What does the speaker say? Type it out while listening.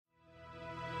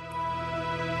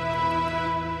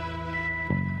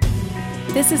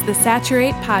This is the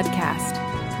Saturate Podcast.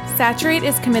 Saturate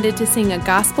is committed to seeing a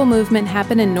gospel movement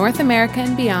happen in North America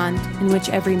and beyond, in which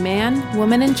every man,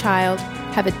 woman, and child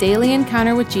have a daily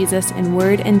encounter with Jesus in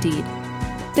word and deed.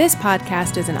 This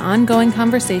podcast is an ongoing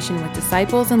conversation with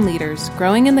disciples and leaders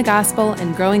growing in the gospel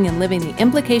and growing in living the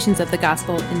implications of the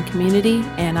gospel in community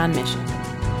and on mission.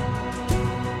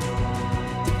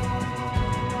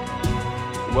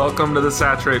 Welcome to the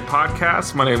Saturate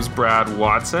Podcast. My name is Brad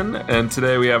Watson, and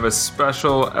today we have a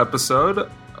special episode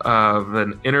of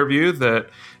an interview that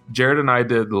Jared and I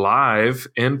did live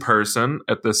in person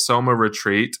at the Soma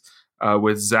retreat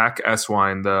with Zack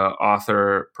Eswine, the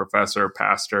author, professor,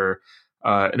 pastor,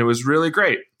 and it was really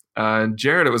great.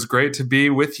 Jared, it was great to be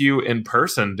with you in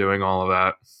person doing all of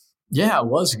that. Yeah, it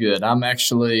was good. I'm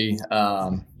actually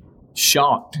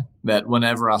shocked that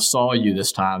whenever I saw you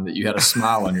this time that you had a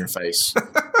smile on your face.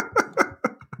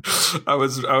 I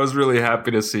was really happy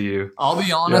to see you. I'll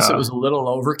be honest, It was a little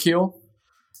overkill.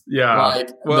 Yeah.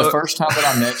 The first time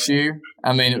that I met you,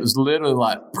 it was literally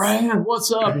like, Brad,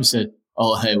 what's up? You said,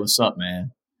 oh, hey, what's up,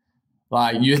 man?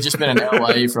 Like, you had just been in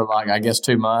LA for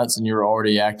 2 months and you were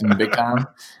already acting big time.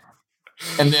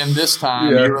 And then this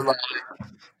time you were like,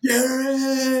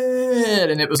 Jared!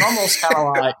 And it was almost kind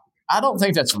of like, I don't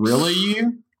think that's really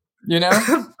you,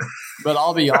 But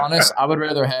I'll be honest, I would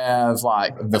rather have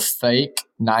the fake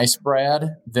nice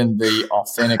Brad than the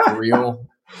authentic, real,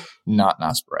 not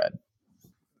nice Brad.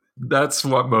 That's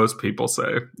what most people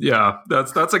say. Yeah,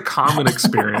 that's a common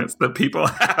experience that people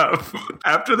have.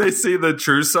 After they see the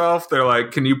true self, they're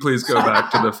like, can you please go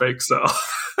back to the fake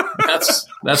self? That's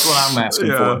what I'm asking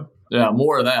for. Yeah,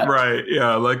 more of that. Right,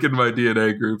 yeah, like in my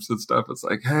DNA groups and stuff, it's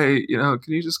like, hey, can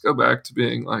you just go back to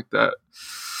being like that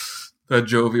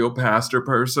jovial pastor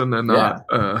person and not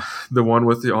the one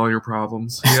with all your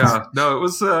problems? Yeah, no, it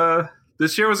was,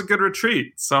 this year was a good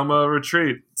retreat. Soma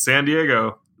retreat, San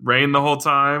Diego. Rain the whole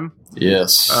time.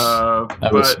 Yes.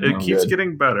 But it keeps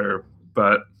getting better,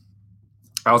 but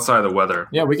outside of the weather.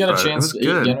 Yeah, we got a chance to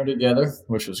eat dinner together,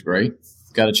 which was great.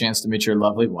 Got a chance to meet your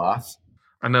lovely wife.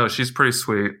 I know. She's pretty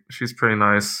sweet. She's pretty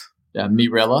nice. Yeah,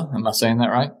 Mirella. Am I saying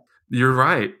that right? You're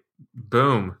right.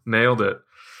 Boom. Nailed it.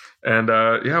 And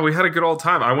we had a good old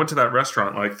time. I went to that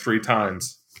restaurant 3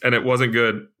 times, and it wasn't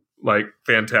good,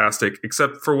 fantastic,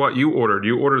 except for what you ordered.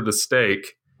 You ordered the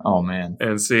steak. Oh, man.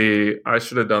 And see, I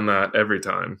should have done that every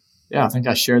time. Yeah, I think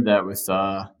I shared that with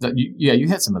you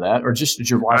had some of that, or just did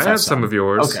your wife? I had some of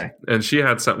yours. Okay. And she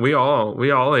had some. We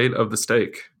all ate of the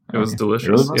steak. It was delicious.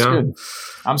 It really was good.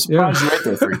 I'm surprised you ate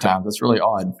there 3 times. That's really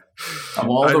odd. Of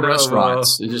all the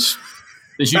restaurants, did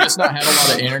you just not have a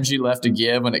lot of energy left to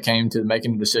give when it came to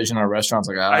making a decision on restaurants?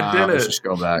 I didn't. Let's just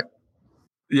go back.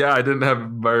 Yeah, I didn't have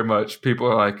very much. People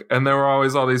are like, and there were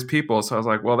always all these people. So I was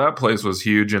like, well, that place was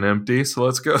huge and empty. So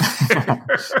let's go there.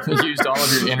 You used all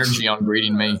of your energy on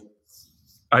greeting me.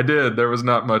 I did. There was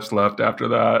not much left after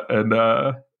that. And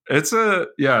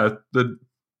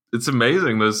it's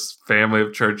amazing, this family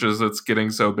of churches that's getting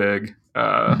so big.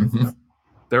 There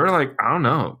were I don't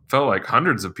know, felt like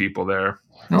hundreds of people there.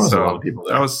 There was a lot of people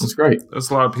there. That's great. It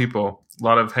was a lot of people, a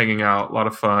lot of hanging out, a lot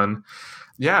of fun.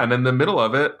 Yeah, and in the middle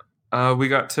of it, we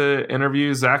got to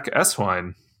interview Zack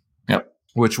Eswine,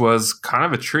 which was kind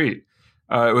of a treat.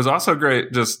 It was also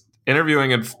great just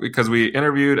interviewing him because we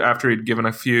interviewed after he'd given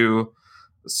a few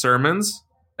sermons,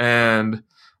 and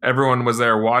everyone was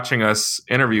there watching us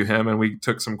interview him, and we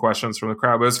took some questions from the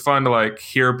crowd. But it was fun to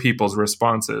hear people's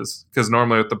responses, because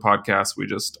normally with the podcast, we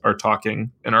just are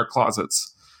talking in our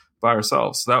closets by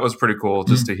ourselves. So that was pretty cool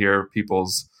just to hear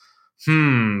people's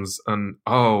and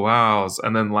oh wows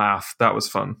and then laugh. That was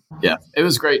fun. Yeah, it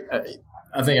was great.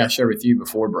 I think I shared with you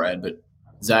before, Brad, but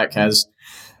Zack has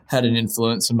had an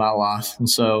influence in my life. And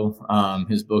so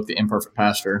his book, The Imperfect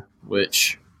Pastor,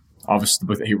 which obviously the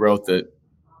book that he wrote that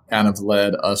kind of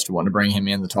led us to want to bring him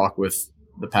in to talk with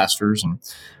the pastors and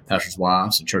pastors'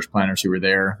 wives and church planners who were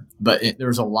there. But there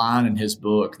was a line in his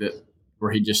book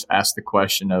where he just asked the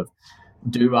question of,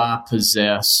 do I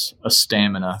possess a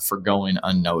stamina for going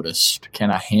unnoticed? Can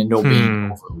I handle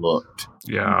being overlooked?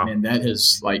 Yeah. And that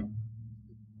has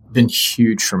been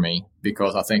huge for me,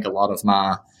 because I think a lot of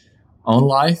my own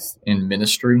life in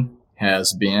ministry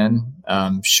has been,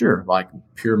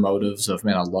 pure motives of,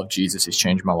 man, I love Jesus. He's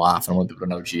changed my life. I want people to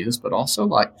know Jesus, but also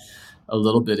a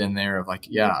little bit in there of I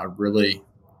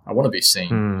want to be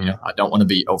seen. I don't want to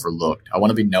be overlooked. I want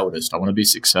to be noticed. I want to be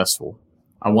successful.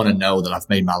 I want to know that I've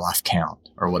made my life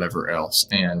count, or whatever else.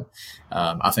 And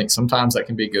I think sometimes that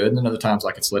can be good, and then other times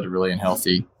it's led to really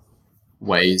unhealthy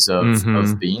ways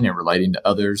of being and relating to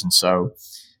others. And so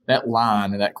that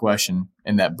line and that question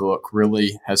in that book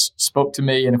really has spoke to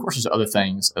me. And of course, there's other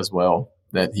things as well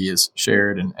that he has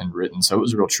shared and written. So it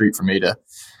was a real treat for me to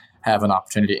have an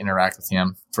opportunity to interact with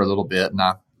him for a little bit. And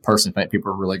I personally think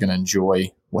people are really going to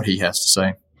enjoy what he has to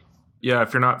say. Yeah,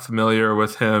 if you're not familiar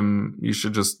with him, you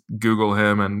should just Google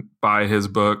him and buy his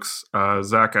books.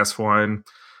 Zack Eswine,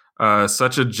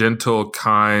 such a gentle,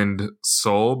 kind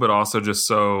soul, but also just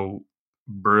so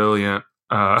brilliant.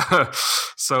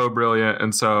 So brilliant.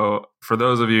 And so for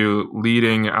those of you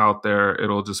leading out there,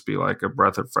 it'll just be like a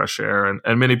breath of fresh air.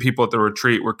 And many people at the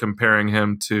retreat were comparing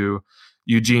him to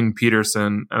Eugene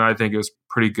Peterson. And I think it was a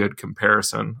pretty good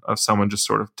comparison of someone just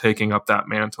sort of taking up that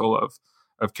mantle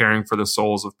of caring for the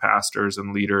souls of pastors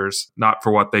and leaders, not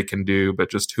for what they can do, but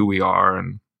just who we are.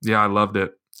 And yeah, I loved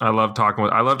it. I loved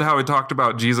how he talked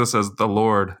about Jesus as the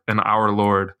Lord and our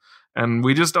Lord. And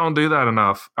we just don't do that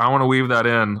enough. I want to weave that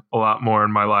in a lot more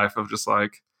in my life of just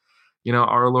like,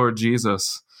 our Lord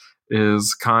Jesus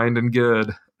is kind and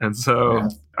good. And so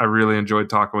I really enjoyed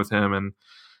talking with him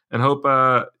and hope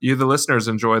you, the listeners,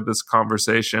 enjoyed this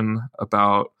conversation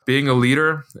about being a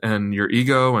leader and your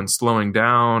ego and slowing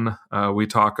down. We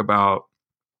talk about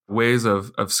ways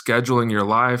of scheduling your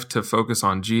life to focus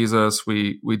on Jesus.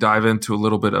 We dive into a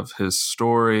little bit of his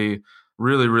story.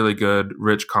 Really, really good,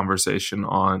 rich conversation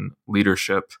on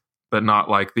leadership, but not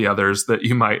like the others that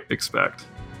you might expect.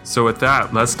 So with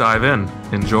that, let's dive in.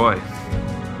 Enjoy.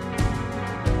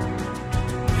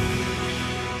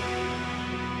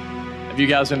 Have you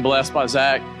guys been blessed by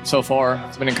Zack so far?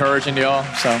 It's been encouraging to y'all.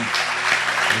 So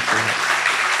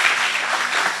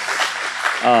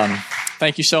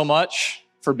thank you so much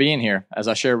for being here. As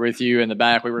I shared with you in the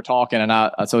back, we were talking, and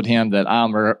I told him that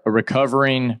I'm a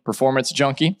recovering performance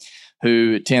junkie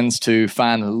who tends to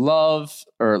find love,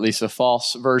 or at least a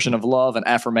false version of love and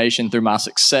affirmation through my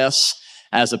success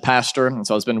as a pastor. And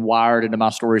so it's been wired into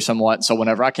my story somewhat. And so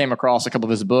whenever I came across a couple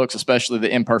of his books, especially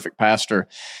The Imperfect Pastor,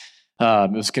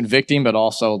 it was convicting, but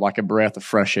also like a breath of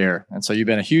fresh air. And so you've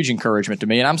been a huge encouragement to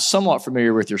me. And I'm somewhat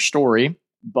familiar with your story,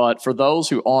 but for those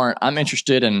who aren't, I'm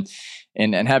interested in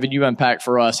having you unpack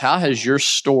for us, how has your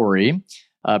story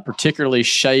particularly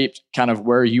shaped kind of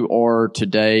where you are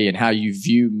today and how you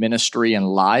view ministry and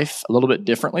life a little bit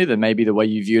differently than maybe the way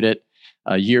you viewed it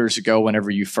years ago whenever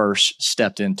you first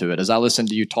stepped into it? As I listen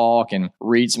to you talk and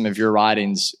read some of your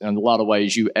writings, in a lot of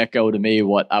ways, you echo to me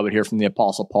what I would hear from the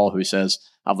Apostle Paul, who says,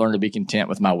 I've learned to be content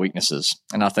with my weaknesses.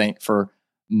 And I think for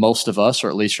most of us, or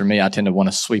at least for me, I tend to want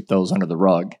to sweep those under the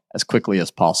rug as quickly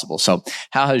as possible. So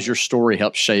how has your story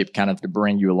helped shape kind of to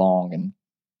bring you along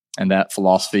and that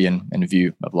philosophy and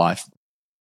view of life?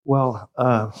 Well,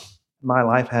 my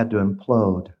life had to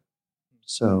implode.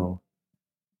 So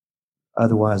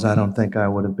otherwise, I don't think I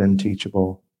would have been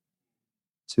teachable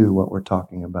to what we're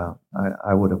talking about.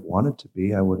 I would have wanted to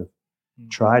be. I would have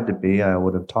tried to be. I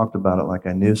would have talked about it like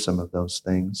I knew some of those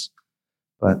things.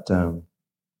 But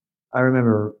I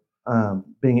remember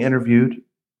being interviewed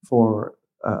for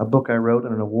a book I wrote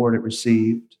and an award it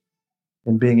received,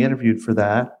 and being interviewed for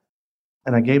that.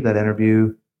 And I gave that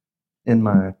interview in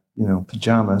my,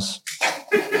 pajamas,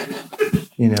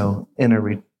 in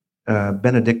a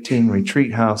Benedictine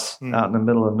retreat house out in the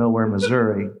middle of nowhere,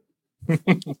 Missouri.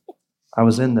 I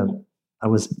was in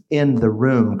the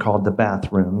room called the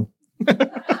bathroom,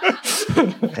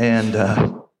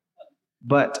 and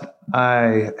but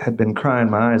I had been crying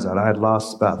my eyes out. I had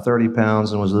lost about 30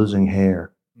 pounds and was losing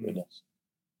hair. Goodness.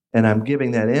 And I'm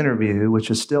giving that interview, which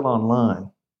is still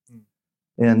online.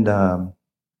 And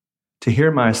to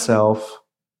hear myself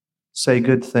say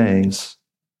good things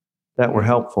that were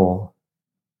helpful,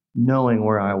 knowing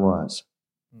where I was,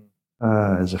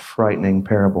 is a frightening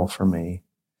parable for me.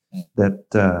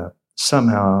 That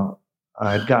somehow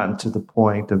I had gotten to the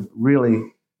point of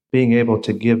really being able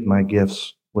to give my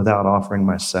gifts without offering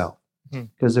myself.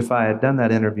 Because if I had done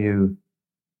that interview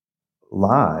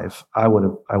live, I would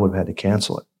have had to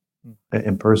cancel it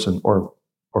in person or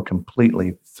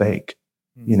completely fake,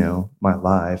 my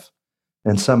life.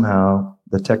 And somehow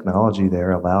the technology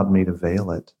there allowed me to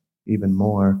veil it even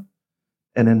more.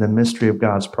 And in the mystery of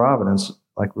God's providence,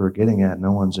 like we were getting at,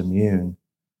 no one's immune.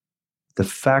 The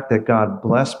fact that God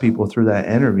blessed people through that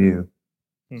interview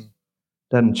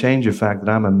doesn't change the fact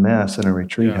that I'm a mess in a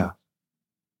retreat house.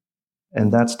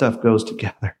 And that stuff goes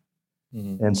together.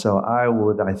 And so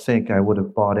I think I would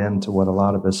have bought into what a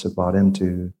lot of us have bought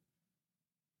into,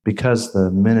 because the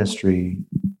ministry,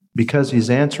 because he's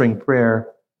answering prayer,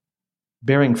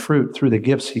 bearing fruit through the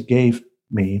gifts he gave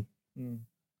me,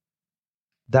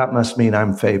 that must mean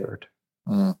I'm favored.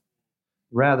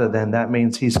 Rather than that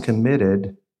means he's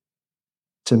committed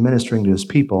to ministering to his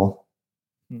people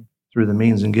through the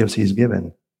means and gifts he's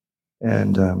given.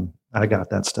 And I got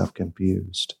that stuff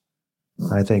confused.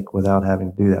 I think, without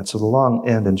having to do that. So the long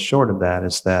end and short of that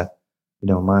is that,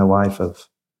 my wife of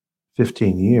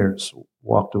 15 years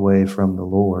walked away from the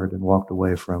Lord and walked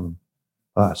away from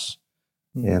us.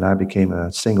 And I became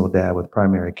a single dad with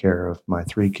primary care of my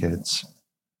 3 kids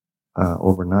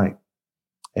overnight.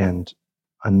 And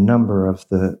a number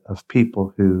of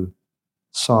people who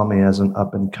saw me as an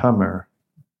up-and-comer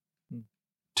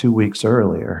 2 weeks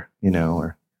earlier,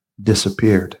 or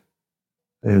disappeared.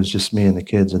 It was just me and the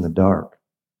kids in the dark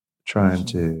trying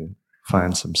to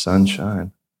find some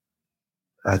sunshine.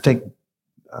 I think,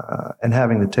 and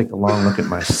having to take a long look at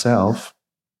myself,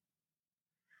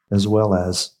 as well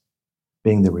as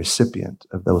being the recipient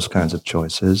of those kinds of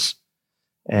choices,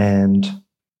 and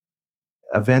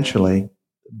eventually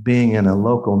being in a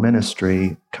local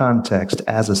ministry context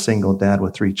as a single dad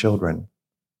with 3 children.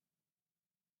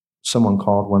 Someone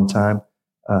called one time,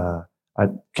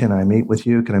 can I meet with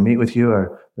you? Can I meet with you?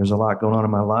 Or there's a lot going on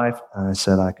in my life. And I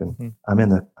said, I can. I'm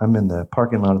in the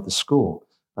parking lot at the school.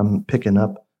 I'm picking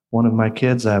up one of my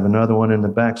kids. I have another one in the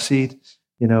back seat.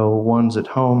 One's at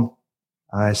home.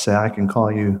 I say, I can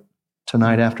call you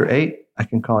tonight after 8. I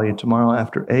can call you tomorrow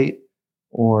after 8.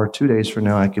 Or 2 days from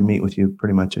now, I can meet with you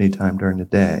pretty much any time during the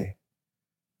day.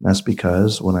 And that's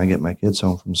because when I get my kids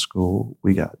home from school,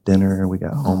 we got dinner, we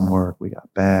got homework, we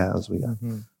got baths, we got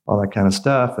all that kind of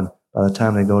stuff. And by the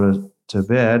time they go to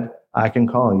bed, I can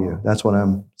call you. That's what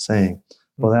I'm saying.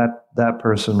 Well, that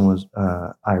person was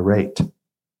irate,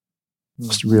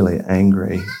 just really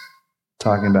angry,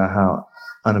 talking about how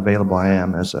unavailable I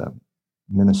am as a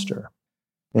minister.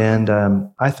 And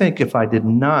I think if I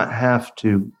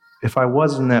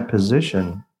was in that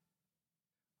position,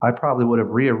 I probably would have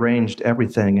rearranged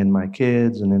everything in my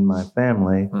kids and in my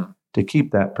family to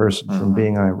keep that person from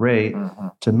being irate,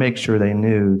 to make sure they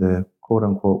knew the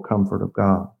quote-unquote comfort of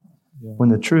God. Yeah. When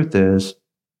the truth is,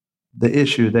 the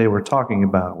issue they were talking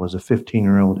about was a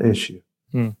 15-year-old issue.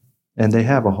 And they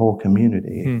have a whole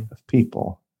community of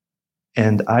people.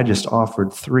 And I just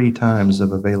offered 3 times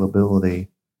of availability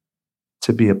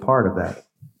to be a part of that.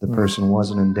 The person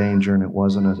wasn't in danger and it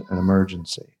wasn't an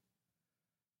emergency.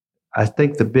 I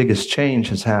think the biggest change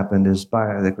has happened is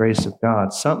by the grace of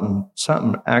God.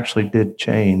 Something actually did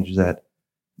change, that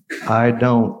I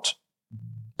don't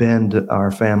bend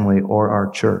our family or our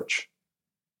church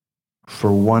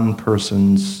for one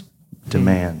person's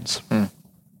demands.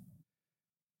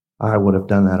 I would have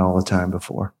done that all the time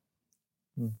before.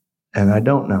 And I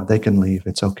don't now. They can leave.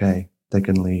 It's okay. They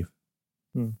can leave.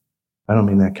 I don't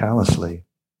mean that callously,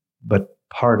 but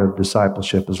part of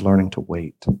discipleship is learning to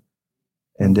wait.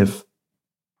 And if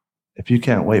you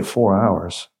can't wait 4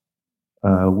 hours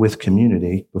with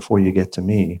community before you get to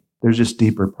me, there's just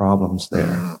deeper problems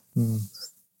there.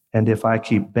 And if I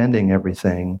keep bending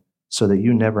everything so that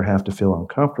you never have to feel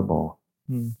uncomfortable,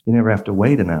 you never have to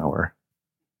wait an hour,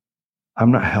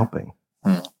 I'm not helping.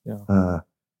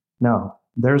 Now,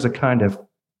 there's a kind of,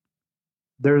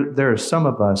 there are some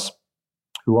of us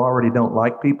who already don't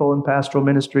like people in pastoral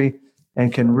ministry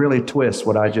and can really twist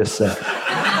what I just said.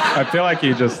 I feel like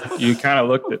you kind of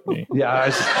looked at me. Yeah.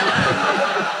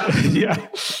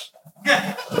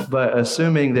 But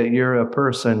assuming that you're a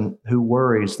person who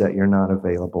worries that you're not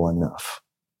available enough,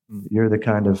 you're the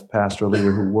kind of pastoral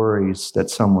leader who worries that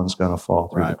someone's going to fall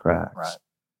through the cracks. Right.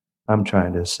 I'm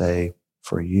trying to say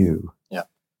for you,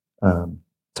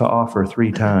 to offer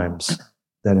 3 times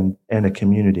that in a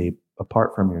community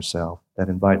apart from yourself that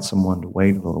invites someone to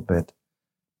wait a little bit,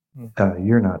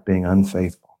 you're not being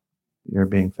unfaithful. You're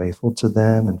being faithful to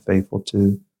them and faithful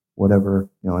to whatever,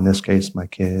 in this case, my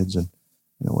kids and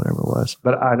whatever it was.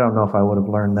 But I don't know if I would have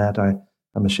learned that.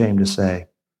 I'm ashamed to say,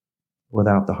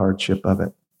 without the hardship of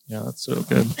it. Yeah, that's so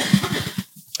good.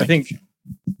 I think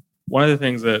one of the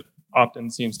things that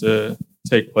often seems to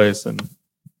take place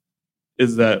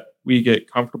is that we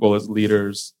get comfortable as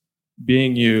leaders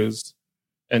being used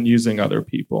and using other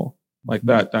people, like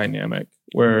that dynamic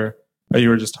where you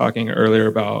were just talking earlier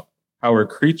about how we're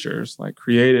creatures, like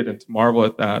created and to marvel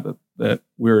at that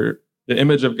we're the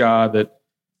image of God,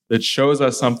 that shows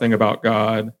us something about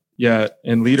God. Yet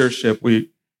in leadership, we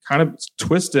kind of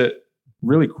twist it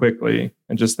really quickly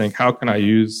and just think, how can I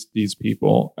use these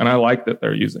people? And I like that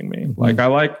they're using me. Like, I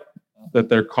like that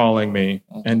they're calling me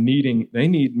and they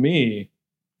need me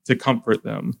to comfort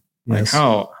them. Yes. Like,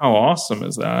 how awesome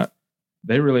is that?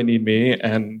 They really need me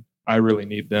and I really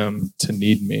need them to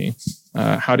need me.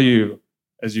 How do you,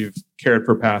 as you've cared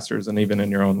for pastors and even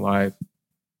in your own life,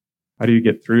 how do you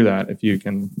get through that, if you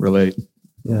can relate?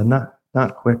 Yeah,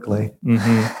 not quickly.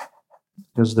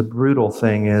 Because the brutal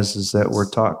thing is that we're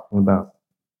talking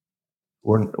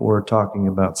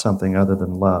about something other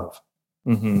than love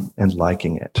and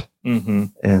liking it.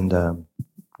 and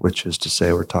which is to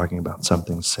say we're talking about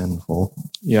something sinful.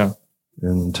 Yeah.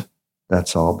 And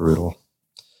that's all brutal.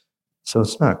 So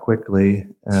it's not quickly,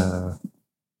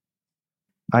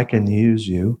 I can use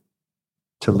you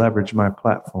to leverage my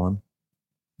platform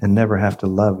and never have to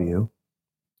love you.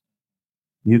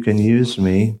 You can use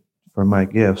me for my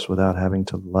gifts without having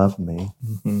to love me.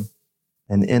 Mm-hmm.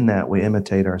 And in that, we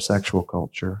imitate our sexual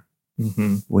culture.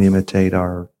 Mm-hmm. We imitate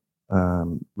our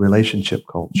relationship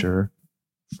culture,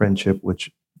 friendship,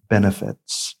 which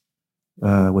benefits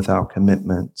without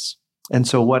commitments. And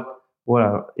so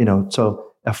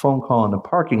so a phone call in the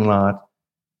parking lot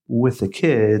with the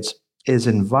kids is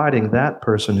inviting that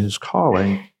person who's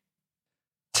calling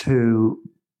to,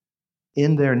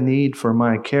 in their need for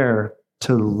my care,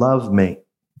 to love me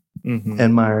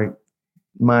and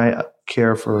my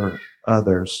care for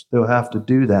others. They'll have to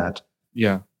do that.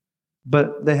 Yeah.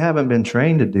 But they haven't been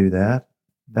trained to do that.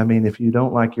 I mean, if you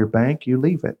don't like your bank, you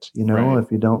leave it. Right.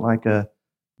 If you don't like a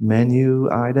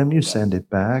menu item, you send it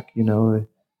back.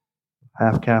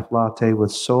 Half-calf latte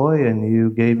with soy, and you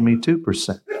gave me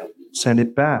 2%. Send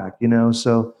it back.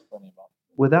 So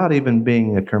without even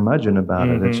being a curmudgeon about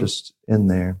it, it's just in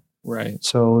there. Right.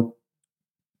 So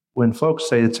when folks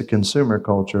say it's a consumer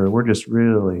culture, we're just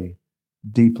really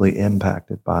deeply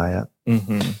impacted by it.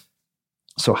 Mm-hmm.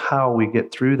 So how we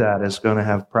get through that is going to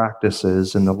have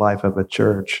practices in the life of a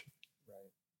church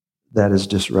that is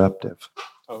disruptive.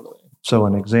 Totally. So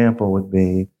an example would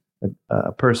be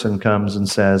a person comes and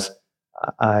says,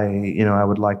 I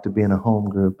would like to be in a home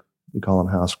group. We call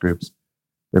them house groups.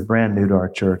 They're brand new to our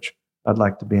church. I'd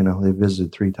like to be they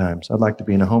visited 3 times. I'd like to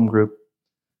be in a home group.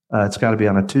 It's got to be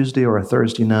on a Tuesday or a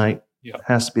Thursday night. Yeah.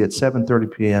 Has to be at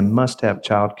 7:30 p.m. Must have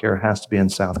childcare. Has to be in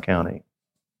South County.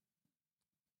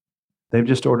 They've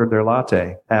just ordered their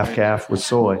latte, half-calf with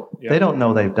soy. Yeah. They don't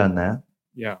know they've done that.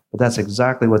 Yeah. But that's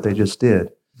exactly what they just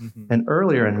did. Mm-hmm. And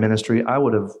earlier in ministry, I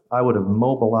would have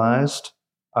mobilized,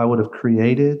 I would have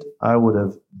created, I would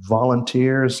have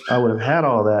volunteers, I would have had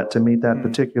all that to meet that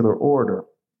particular order.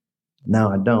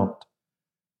 Now I don't.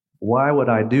 Why would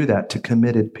I do that to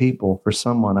committed people for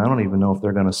someone I don't even know if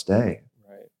they're going to stay?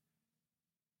 Right.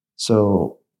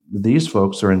 So these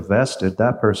folks are invested.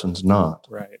 That person's not.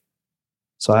 Right.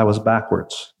 So I was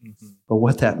backwards. Mm-hmm. But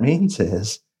what that means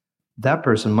is that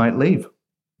person might leave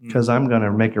because I'm going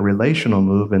to make a relational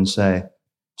move and say,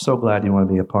 so glad you want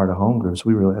to be a part of home groups.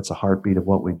 That's a heartbeat of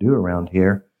what we do around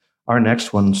here. Our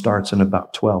next one starts in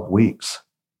about 12 weeks.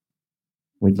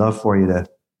 We'd love for you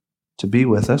to be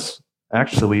with us.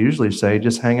 Actually, we usually say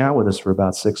just hang out with us for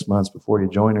about 6 months before you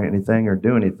join or anything or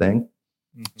do anything.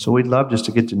 Mm-hmm. So we'd love just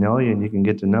to get to know you and you can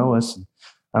get to know us.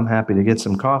 I'm happy to get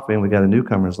some coffee, and we got a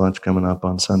newcomers lunch coming up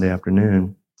on Sunday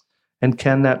afternoon. And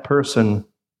can that person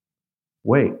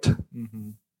wait?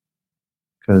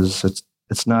 Because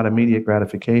it's not immediate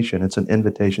gratification. It's an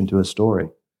invitation to a story.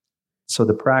 So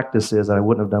the practice is that I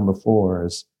wouldn't have done before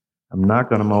is I'm not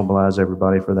going to mobilize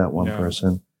everybody for that one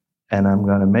person, and I'm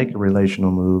going to make a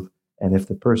relational move. And if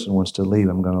the person wants to leave,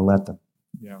 I'm going to let them.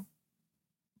 Yeah. Wow,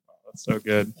 that's so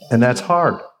good. And that's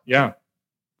hard. Yeah.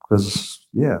 Because,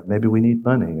 maybe we need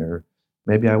money, or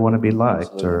maybe I want to be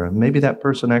liked, or maybe that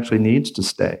person actually needs to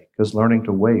stay because learning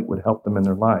to wait would help them in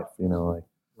their life,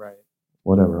 right.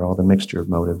 Whatever, all the mixture of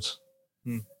motives.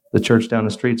 The church down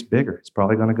the street's bigger. It's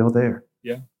probably going to go there.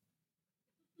 Yeah.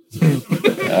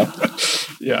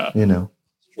 Yeah.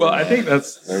 Well, I think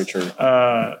that's very true.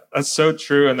 That's so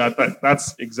true, and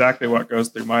that's exactly what goes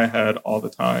through my head all the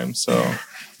time. So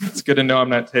it's good to know I'm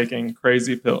not taking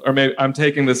crazy pills, or maybe I'm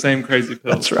taking the same crazy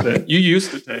pills that you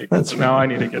used to take. So now I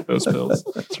need to get those pills.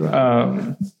 That's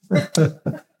right.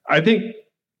 I think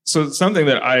so. Something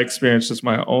that I experienced just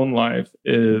my own life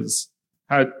is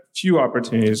had few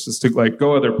opportunities just to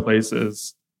go other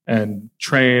places and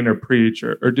train or preach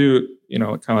or do kind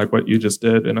of like what you just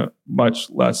did in a much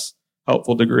less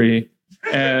helpful degree,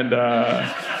 and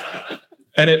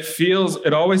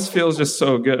it always feels just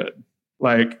so good.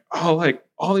 Like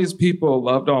all these people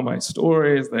loved all my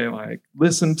stories. They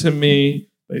listened to me.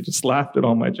 They just laughed at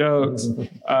all my jokes.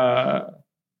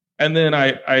 And then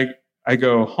I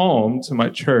go home to my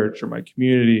church or my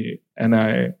community, and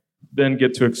I then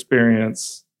get to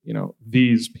experience,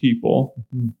 these people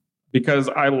because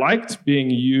I liked being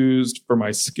used for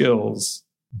my skills,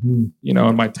 and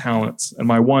my talents and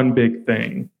my one big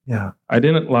thing. Yeah. I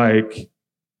didn't like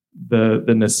the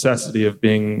necessity of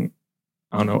being,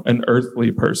 an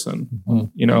earthly person,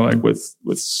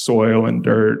 with soil and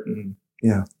dirt and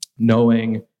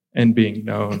knowing and being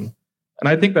known. And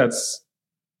I think that's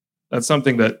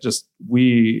something that just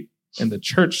we in the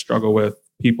church struggle with,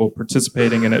 people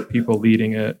participating in it, people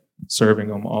leading it, serving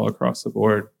them all across the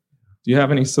board. Do you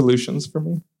have any solutions for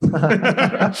me?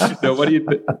 No, what do you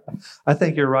think? I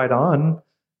think you're right on.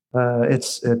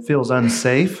 It feels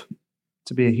unsafe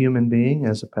to be a human being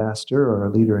as a pastor or a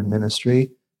leader in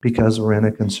ministry because we're in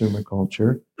a consumer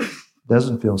culture. It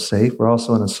doesn't feel safe. We're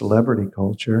also in a celebrity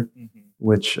culture,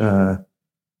 which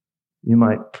you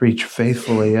might preach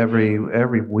faithfully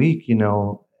every week,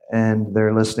 and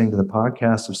they're listening to the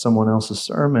podcast of someone else's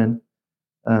sermon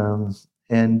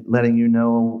and letting you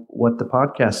know what the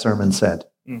podcast sermon said,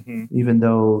 even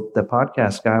though the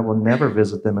podcast guy will never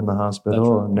visit them in the hospital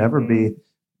or never be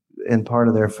in part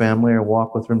of their family or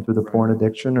walk with them through the porn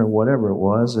addiction or whatever it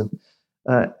was.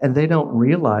 And they don't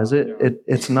realize it.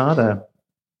 It's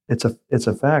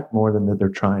a fact more than that they're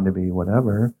trying to be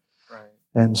whatever. Right.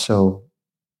 And so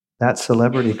that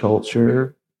celebrity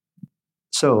culture.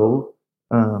 So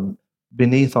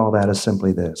beneath all that is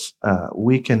simply this.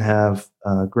 We can have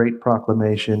great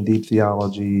proclamation, deep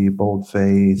theology, bold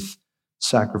faith,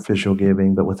 sacrificial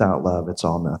giving, but without love, it's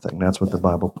all nothing. That's what the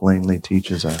Bible plainly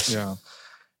teaches us. Yeah.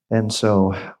 And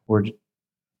so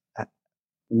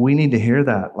we need to hear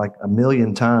that like a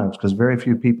million times because very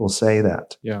few people say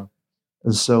that. Yeah.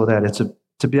 So that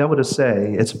to be able to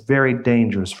say it's very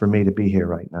dangerous for me to be here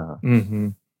right now.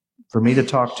 For me to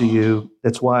talk to you,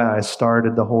 that's why I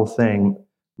started the whole thing.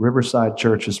 Riverside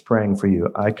Church is praying for you.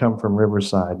 I come from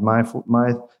Riverside. My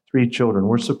 3 children,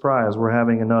 we're surprised we're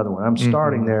having another one. I'm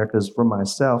starting there because for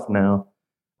myself now,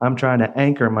 I'm trying to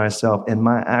anchor myself in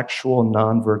my actual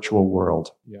non-virtual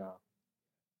world. Yeah.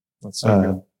 That's so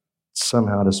good.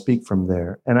 Somehow to speak from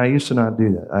there. And I used to not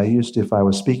do that. I used to, if I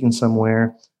was speaking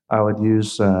somewhere, I would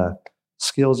use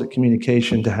skills at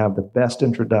communication to have the best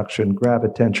introduction, grab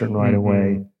attention right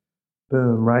away.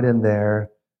 Boom, right in there.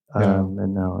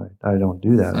 And now I don't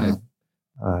do that.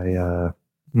 I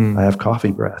have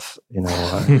coffee breath, and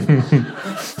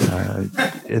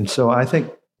so I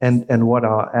think, and what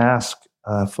I'll ask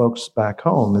folks back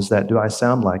home is that, do I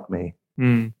sound like me?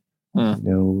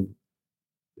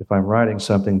 If I'm writing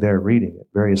something, they're reading it.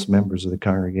 Various members of the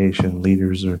congregation,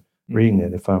 leaders are reading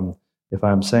it. If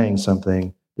I'm saying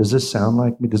something, does this sound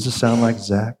like me? Does this sound like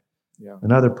Zach? Yeah.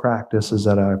 Another practice is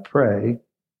that I pray,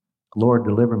 Lord,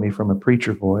 deliver me from a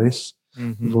preacher voice.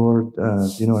 Lord,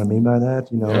 do you know what I mean by that?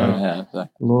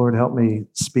 Lord, help me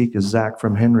speak as Zach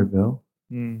from Henryville,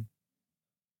 because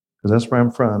that's where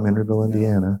I'm from, Henryville,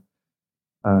 Indiana.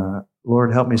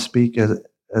 Lord, help me speak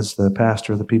as the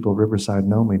pastor the people of Riverside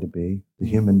know me to be, the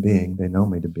human being they know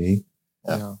me to be.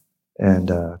 Yeah.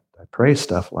 And I pray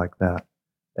stuff like that.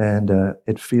 And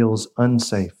it feels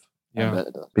unsafe. Yeah.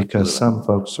 Because some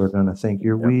folks are going to think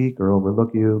you're weak or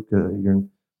overlook you.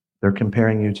 They're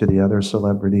comparing you to the other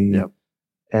celebrity. Yep.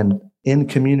 And in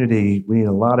community, we need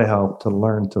a lot of help to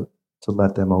learn to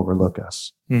let them overlook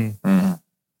us.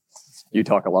 You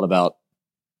talk a lot about,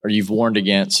 or you've warned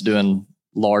against doing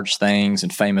large things in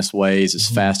famous ways as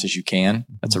fast as you can.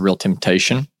 That's a real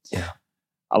temptation. Yeah.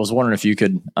 I was wondering if you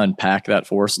could unpack that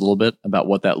for us a little bit about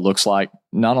what that looks like,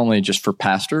 not only just for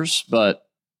pastors, but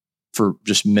for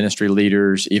just ministry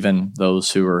leaders, even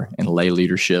those who are in lay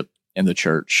leadership in the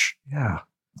church. Yeah.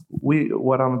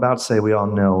 What I'm about to say, we all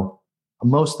know.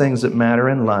 Most things that matter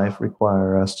in life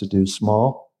require us to do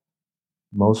small,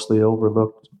 mostly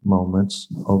overlooked moments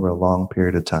over a long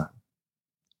period of time.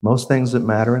 Most things that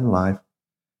matter in life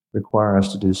require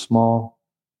us to do small,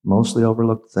 mostly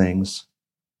overlooked things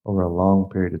over a long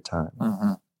period of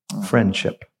time.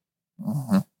 Friendship.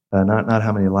 Not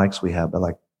how many likes we have, but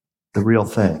like the real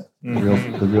thing,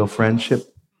 the real friendship.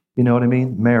 You know what I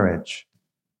mean? Marriage,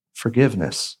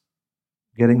 forgiveness,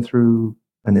 getting through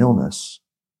an illness,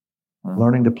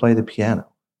 learning to play the piano,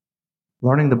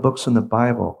 learning the books in the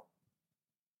Bible,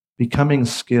 becoming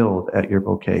skilled at your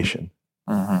vocation.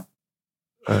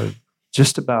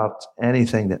 Just about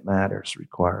anything that matters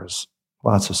requires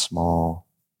lots of small,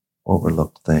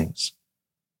 overlooked things.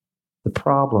 The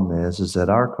problem is that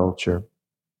our culture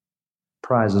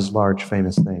prizes large,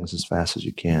 famous things as fast as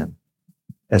you can,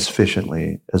 as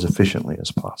efficiently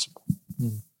as possible.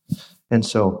 And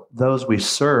so those we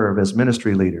serve as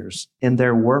ministry leaders in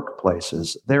their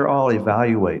workplaces, they're all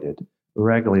evaluated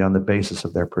regularly on the basis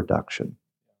of their production.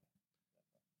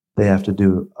 They have to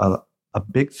do a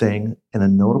big thing in a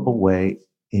notable way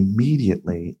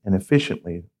immediately and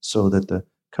efficiently so that the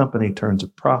company turns a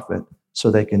profit, so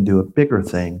they can do a bigger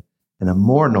thing in a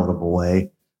more notable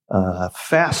way,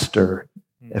 faster,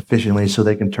 efficiently, so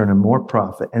they can turn a more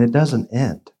profit. And it doesn't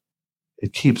end.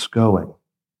 It keeps going.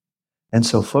 And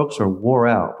so folks are wore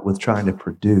out with trying to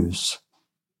produce.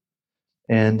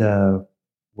 And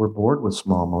we're bored with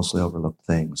small, mostly overlooked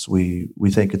things. We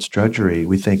think it's drudgery.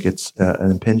 We think it's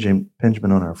an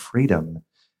impingement on our freedom.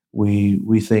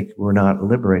 we think we're not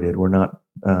liberated, we're not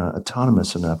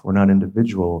autonomous enough, we're not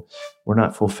individual, we're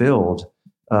not fulfilled.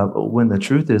 When the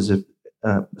truth is, if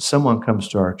someone comes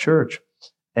to our church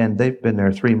and they've been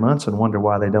there 3 months and wonder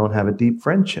why they don't have a deep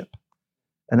friendship.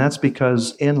 And that's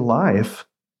because in life,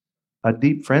 a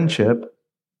deep friendship,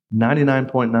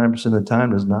 99.9% of the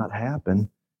time, does not happen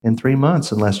in 3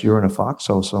 months unless you're in a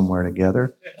foxhole somewhere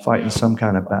together, fighting some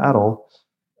kind of battle.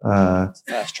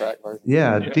 Fast track version.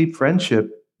 Yeah, deep friendship,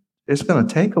 it's going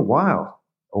to take a while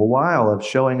of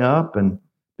showing up and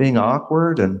being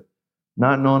awkward and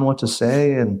not knowing what to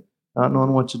say and not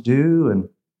knowing what to do.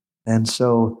 And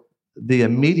so the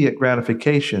immediate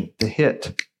gratification, the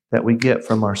hit that we get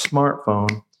from our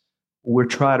smartphone, we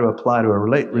try to apply to our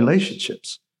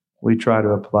relationships. We try to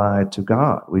apply to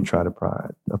God. We try to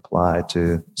apply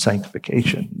to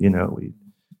sanctification.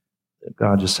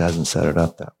 God just hasn't set it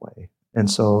up that way. And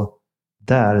so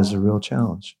that is a real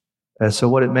challenge. And so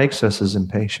what it makes us is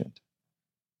impatient.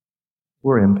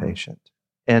 We're impatient.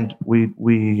 And we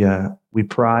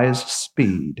prize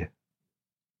speed.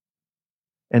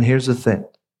 And here's the thing.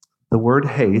 The word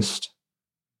haste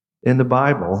in the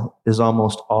Bible is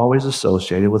almost always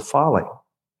associated with folly.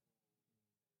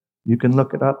 You can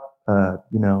look it up.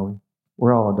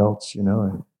 We're all adults, and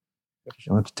you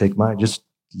don't have to take mine. Just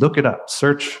look it up.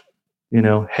 Search,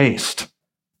 haste.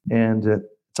 And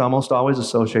it's almost always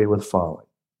associated with folly.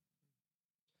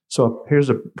 So here's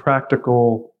a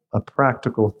practical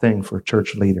thing for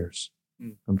church leaders.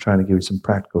 I'm trying to give you some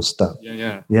practical stuff.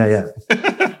 Yeah.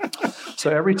 So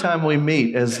every time we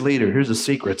meet as leader, here's the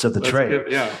secrets of the trade.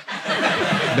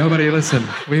 Nobody listen.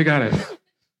 We got it.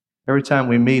 Every time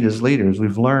we meet as leaders,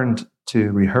 we've learned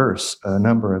to rehearse a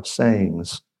number of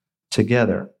sayings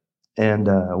together. And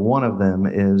one of them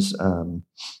is,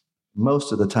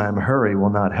 most of the time, hurry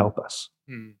will not help us.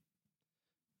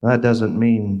 That doesn't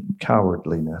mean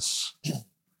cowardliness,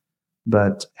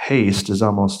 but haste is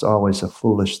almost always a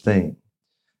foolish thing.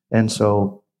 And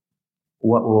so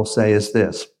what we'll say is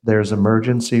this: there's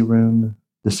emergency room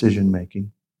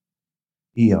decision-making,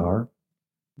 ER,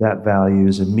 that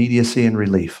values immediacy and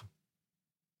relief.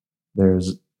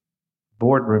 There's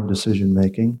boardroom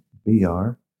decision-making,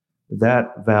 BR,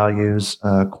 that values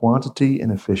quantity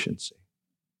and efficiency.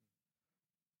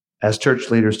 As church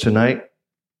leaders tonight,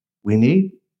 we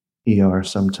need ER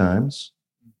sometimes.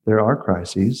 There are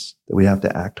crises that we have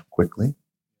to act quickly.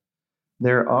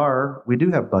 We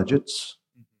do have budgets.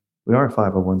 We are a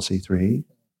 501c3.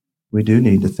 We do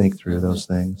need to think through those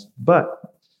things. But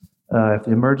if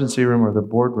the emergency room or the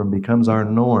boardroom becomes our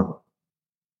norm,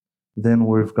 then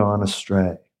we've gone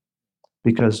astray.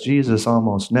 Because Jesus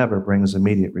almost never brings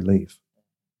immediate relief.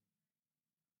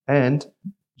 And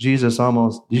Jesus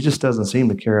just doesn't seem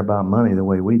to care about money the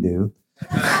way we do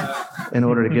in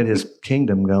order to get his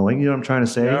kingdom going. You know what I'm trying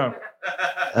to say?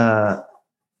 Yeah.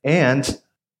 And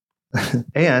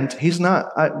he's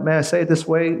not, may I say it this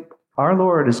way? Our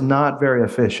Lord is not very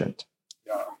efficient.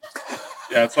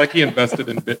 Yeah, it's like he invested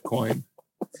in Bitcoin.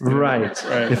 Right.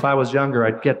 If I was younger,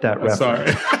 I'd get that reference.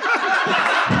 Sorry.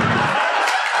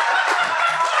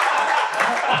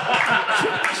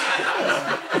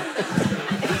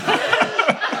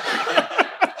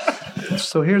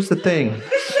 So here's the thing.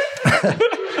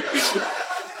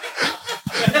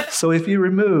 So if you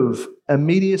remove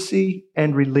immediacy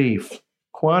and relief,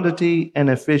 quantity and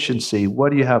efficiency,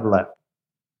 what do you have left?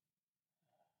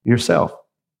 Yourself.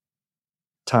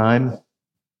 Time,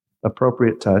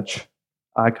 appropriate touch,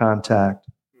 eye contact,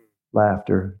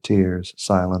 laughter, tears,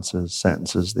 silences,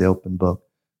 sentences, the open book,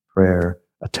 prayer,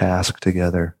 a task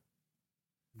together.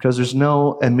 Because there's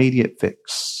no immediate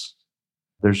fix.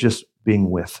 There's just being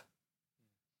with.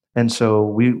 And so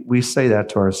we say that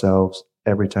to ourselves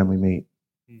every time we meet.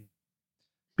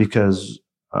 Because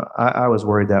I was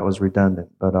worried that was redundant,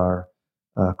 but our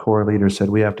core leader said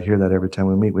we have to hear that every time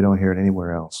we meet. We don't hear it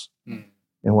anywhere else.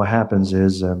 And what happens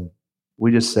is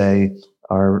we just say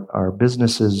our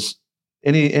businesses,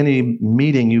 any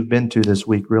meeting you've been to this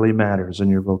week really matters in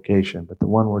your vocation, but the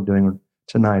one we're doing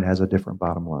tonight has a different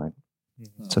bottom line.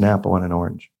 It's an apple and an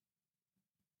orange.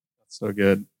 That's so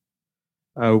good.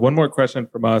 One more question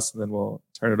from us, and then we'll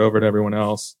turn it over to everyone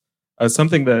else.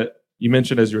 Something that you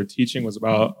mentioned as you were teaching was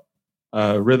about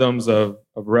rhythms of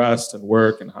rest and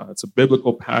work, and how it's a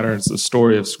biblical pattern. It's the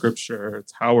story of Scripture.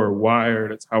 It's how we're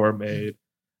wired. It's how we're made.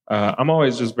 I'm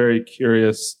always just very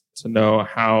curious to know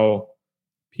how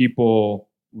people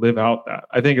live out that.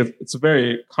 I think it's a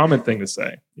very common thing to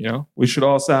say. We should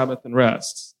all Sabbath and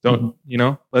rest.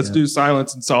 Let's do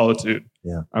silence and solitude.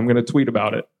 Yeah. I'm going to tweet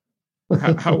about it.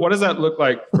 What does that look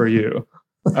like for you?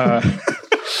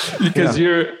 Because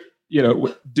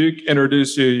Duke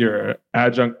introduced you. You're an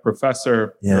adjunct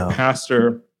professor, you're a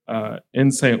pastor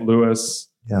in St. Louis.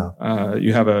 Yeah.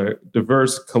 You have a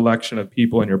diverse collection of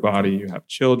people in your body. You have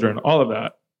children, all of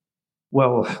that.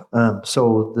 Well,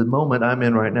 so the moment I'm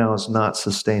in right now is not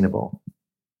sustainable.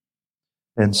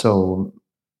 And so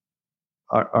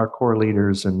our core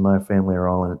leaders and my family are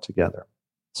all in it together.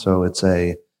 So it's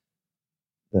the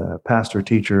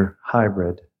pastor-teacher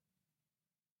hybrid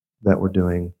that we're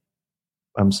doing.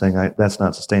 I'm saying that's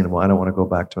not sustainable. I don't want to go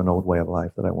back to an old way of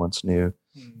life that I once knew.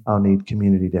 I'll need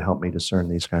community to help me discern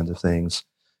these kinds of things.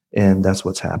 And that's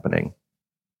what's happening.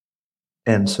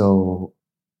 And so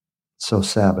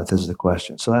Sabbath is the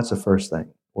question. So that's the first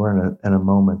thing. We're in a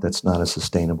moment that's not a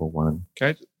sustainable one.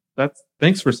 Okay.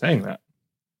 Thanks for saying that.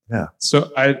 Yeah.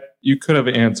 So you could have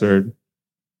answered,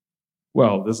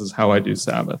 well, this is how I do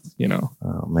Sabbath,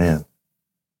 Oh man.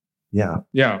 Yeah.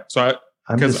 Yeah. So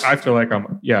I feel like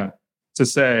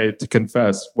to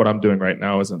confess what I'm doing right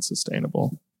now isn't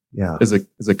sustainable. Yeah. Is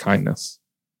a kindness.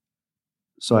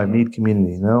 So I need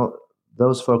community.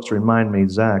 Those folks remind me,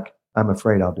 Zach, I'm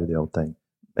afraid I'll do the old thing.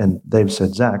 And they've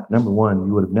said, Zach, number one,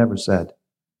 you would have never said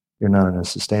you're not in a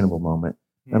sustainable moment.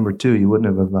 Number two, you wouldn't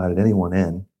have invited anyone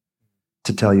in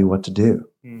to tell you what to do.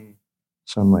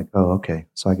 So I'm like, oh, okay.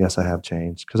 So I guess I have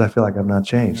changed because I feel like I've not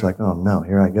changed. Like, oh no,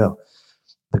 here I go.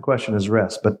 The question is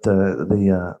rest. But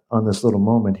the on this little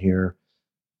moment here,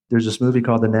 there's this movie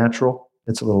called The Natural.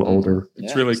 It's a little older.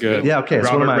 It's really good. Yeah, okay. It's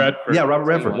Robert one of my, Redford. Yeah, Robert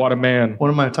Redford. What a man. One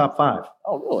of my top 5.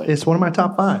 Oh, really? It's one of my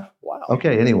top 5. Wow.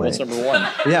 Okay, anyway. What's number 1?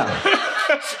 Yeah.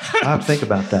 I have to think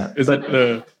about that.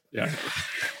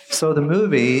 So the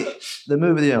movie,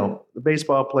 the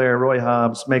baseball player, Roy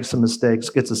Hobbs, makes some mistakes,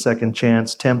 gets a second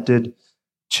chance, tempted,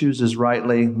 chooses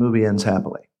rightly, movie ends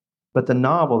happily. But the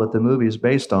novel that the movie is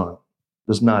based on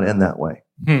does not end that way.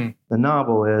 The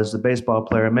novel is the baseball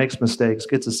player makes mistakes,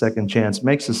 gets a second chance,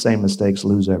 makes the same mistakes,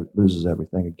 loses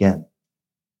everything again.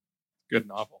 Good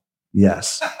novel.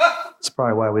 Yes. That's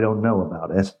probably why we don't know about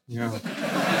it. Yeah.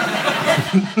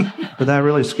 But that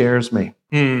really scares me.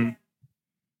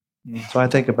 So I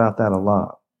think about that a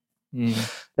lot.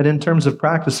 And in terms of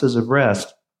practices of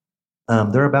rest,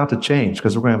 they're about to change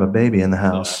because we're going to have a baby in the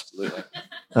house. Oh,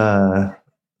 absolutely.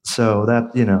 So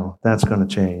that, that's going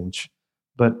to change.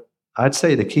 But I'd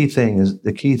say the key thing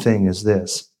is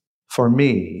this. For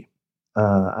me,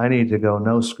 I need to go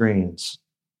no screens.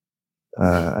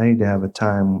 I need to have a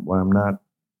time where I'm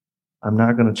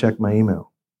not going to check my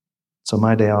email. So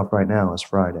my day off right now is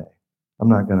Friday. I'm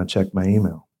not going to check my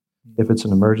email. If it's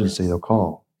an emergency, they'll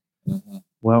call.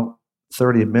 Well,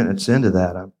 30 minutes into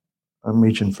that, I'm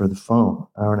reaching for the phone.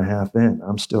 Hour and a half in,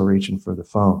 I'm still reaching for the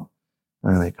phone.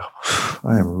 And I think,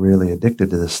 I am really addicted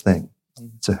to this thing.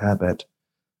 It's a habit.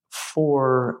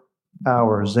 4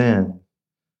 hours in,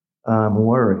 I'm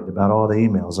worried about all the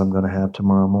emails I'm going to have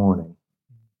tomorrow morning.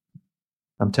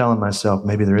 I'm telling myself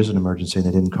maybe there is an emergency and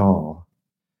they didn't call.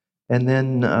 And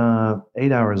then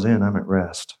 8 hours in, I'm at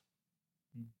rest.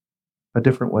 A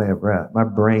different way of rest. My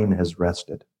brain has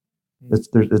rested.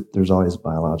 There's always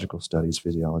biological studies,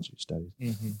 physiology studies.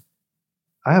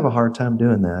 I have a hard time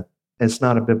doing that. It's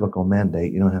not a biblical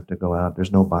mandate. You don't have to go out.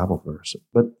 There's no Bible verse.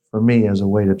 But for me, as a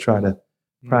way to try to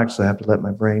practice, I have to let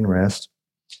my brain rest.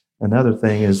 Another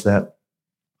thing is that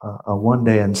a 1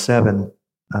 day in 7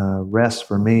 rest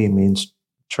for me means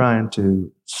trying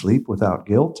to sleep without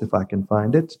guilt if I can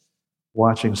find it,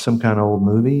 watching some kind of old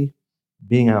movie,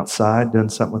 being outside, doing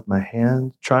something with my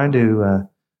hand, trying to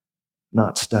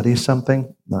not study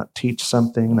something, not teach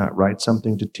something, not write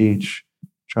something to teach,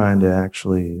 trying to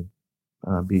actually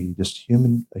be just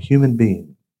a human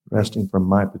being, resting from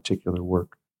my particular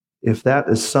work. If that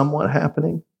is somewhat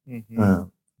happening,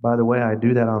 by the way, I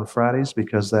do that on Fridays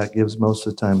because that gives most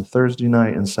of the time Thursday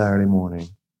night and Saturday morning.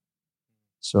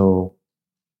 So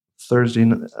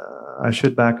Thursday, I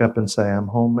should back up and say I'm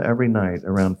home every night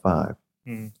around 5.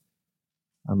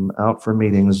 I'm out for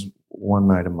meetings 1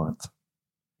 night a month.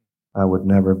 I would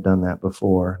never have done that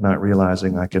before, not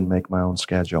realizing I can make my own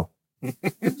schedule.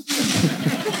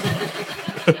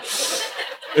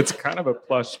 It's kind of a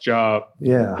plush job.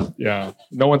 Yeah. Yeah.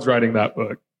 No one's writing that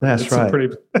book. That's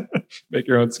right. Make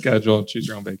your own schedule and choose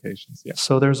your own vacations. Yeah.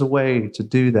 So there's a way to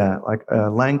do that. Like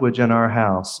language in our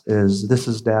house is, this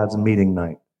is Dad's meeting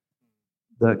night.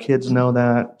 The kids know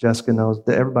that. Jessica knows.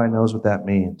 Everybody knows what that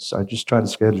means. So I just try to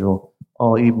schedule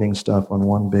all evening stuff on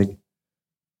one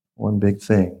big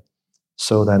thing.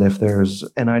 So that if there's,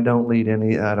 and I don't lead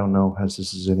any, I don't know if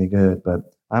this is any good, but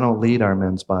I don't lead our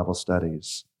men's Bible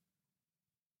studies.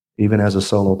 Even as a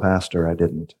solo pastor, I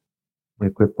didn't. We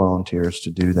equip volunteers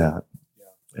to do that.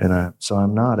 And so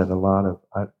I'm not at a lot of,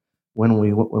 when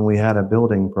we had a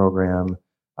building program,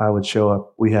 I would show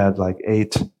up. We had like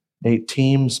eight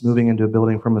teams moving into a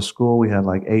building from a school. We had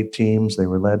like 8 teams. They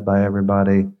were led by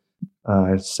everybody.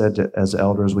 I said as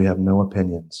elders, we have no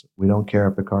opinions. We don't care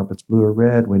if the carpet's blue or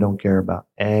red. We don't care about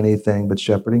anything but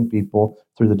shepherding people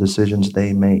through the decisions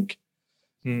they make.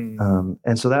 And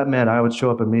so that meant I would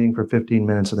show up at a meeting for 15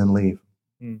 minutes and then leave.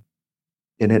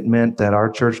 And it meant that our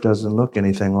church doesn't look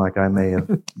anything like I may have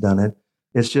done it.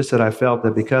 It's just that I felt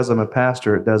that because I'm a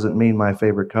pastor, it doesn't mean my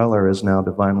favorite color is now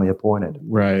divinely appointed.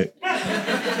 Right.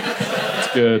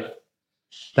 That's good.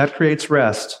 That creates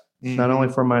rest, not only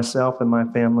for myself and my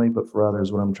family, but for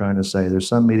others, what I'm trying to say. There's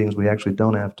some meetings we actually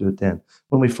don't have to attend.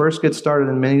 When we first get started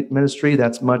in ministry,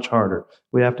 that's much harder.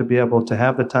 We have to be able to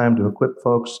have the time to equip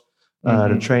folks,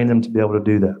 to train them to be able to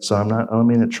do that. So I don't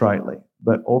mean it tritely,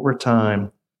 but over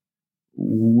time,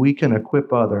 we can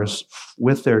equip others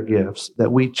with their gifts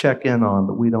that we check in on,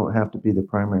 but we don't have to be the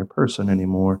primary person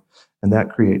anymore, and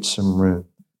that creates some room.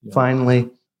 Yeah. Finally,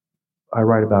 I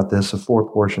write about this of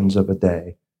 4 portions of a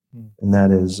day, and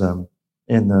that is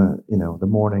in the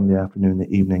morning, the afternoon, the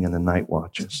evening, and the night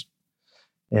watches.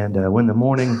 And when the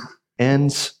morning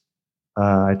ends,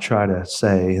 I try to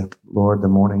say, Lord, the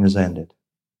morning has ended.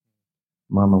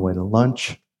 I'm on my way to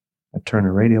lunch. I turn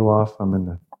the radio off. I'm in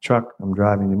the truck. I'm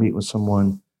driving to meet with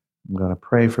someone. I'm going to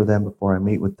pray for them before I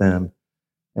meet with them.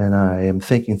 And I am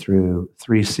thinking through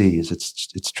 3 C's.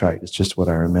 It's trite. It's just what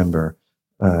I remember.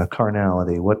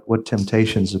 Carnality. What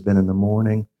temptations have been in the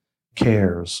morning?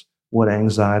 Cares. What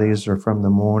anxieties are from the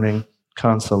morning?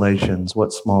 Consolations.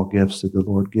 What small gifts did the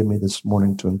Lord give me this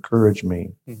morning to encourage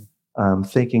me?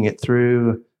 Thinking it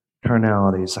through.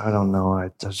 Carnalities. I don't know.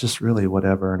 It's just really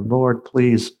whatever. And Lord,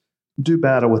 please do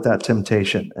battle with that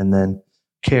temptation. And then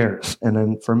cares. And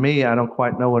then for me, I don't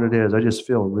quite know what it is. I just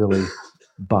feel really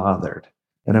bothered.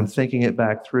 And I'm thinking it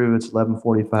back through. It's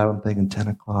 11:45. I'm thinking 10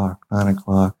 o'clock, 9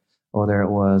 o'clock. Oh, there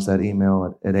it was, that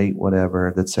email at 8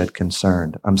 whatever that said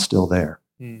concerned. I'm still there.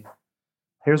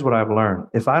 Here's what I've learned.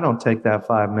 If I don't take that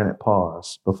 5-minute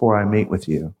pause before I meet with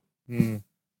you,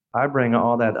 I bring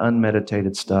all that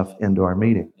unmeditated stuff into our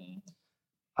meeting.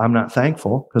 I'm not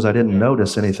thankful because I didn't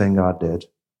notice anything God did.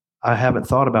 I haven't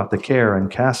thought about the care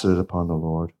and casted it upon the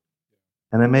Lord.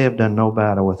 And I may have done no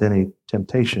battle with any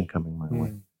temptation coming my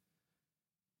way.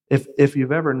 If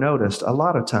you've ever noticed, a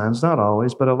lot of times, not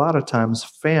always, but a lot of times,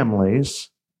 families,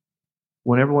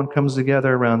 when everyone comes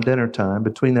together around dinner time,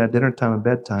 between that dinner time and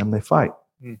bedtime, they fight.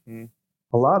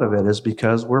 A lot of it is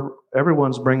because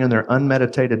everyone's bringing their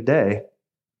unmeditated day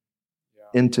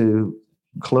into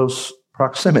close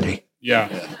proximity. Yeah.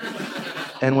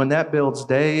 And when that builds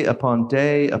day upon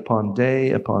day upon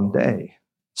day upon day.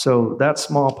 So that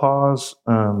small pause,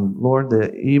 Lord,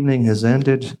 the evening has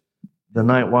ended. The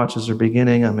night watches are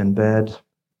beginning. I'm in bed.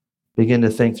 Begin to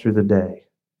think through the day.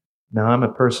 Now, I'm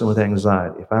a person with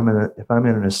anxiety. If I'm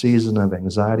in a season of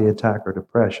anxiety attack or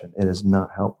depression, it is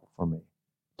not helpful for me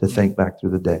to think back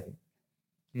through the day.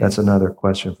 That's another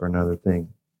question for another thing.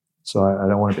 So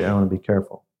I want to be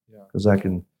careful because I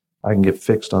can get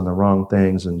fixed on the wrong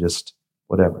things and just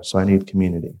whatever. So I need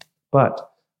community.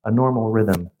 But a normal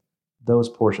rhythm, those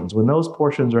portions. When those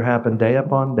portions are happening day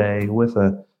upon day with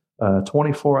a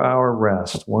 24-hour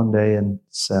rest, 1 day in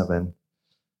 7,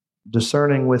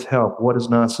 discerning with help what is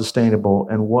not sustainable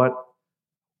and what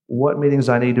meetings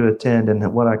I need to attend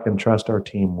and what I can trust our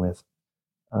team with,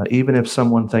 even if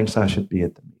someone thinks I should be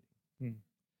at the meeting.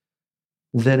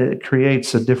 Then it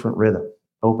creates a different rhythm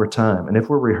over time. And if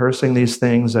we're rehearsing these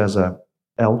things as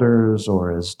elders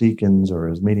or as deacons or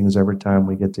as meetings every time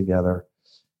we get together,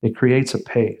 it creates a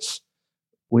pace.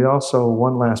 We also,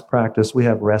 one last practice, we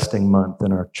have resting month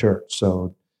in our church.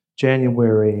 So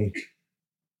January,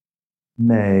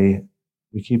 May,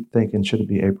 we keep thinking, should it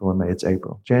be April or May? It's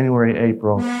April. January,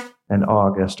 April, and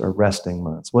August are resting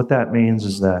months. What that means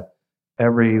is that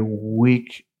every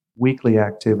weekly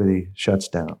activity shuts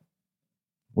down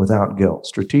without guilt.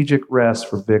 Strategic rest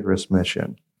for vigorous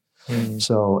mission.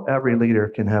 So every leader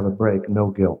can have a break, no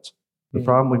guilt. The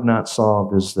problem we've not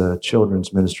solved is the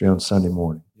children's ministry on Sunday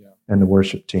morning and the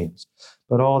worship teams.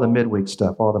 But all the midweek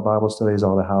stuff, all the Bible studies,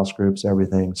 all the house groups,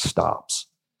 everything stops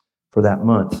for that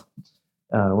month.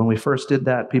 When we first did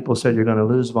that, people said you're going to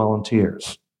lose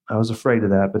volunteers. I was afraid of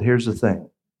that, but here's the thing.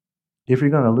 If you're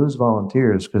going to lose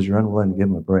volunteers because you're unwilling to give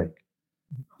them a break,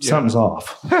 something's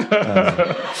off.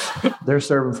 They're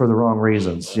serving for the wrong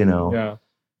reasons,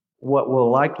 What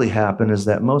will likely happen is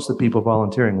that most of the people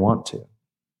volunteering want to.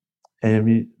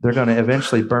 And they're going to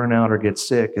eventually burn out or get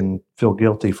sick and feel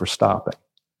guilty for stopping.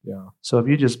 So if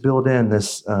you just build in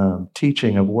this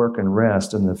teaching of work and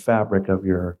rest in the fabric of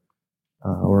your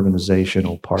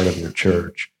organizational part of your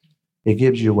church, it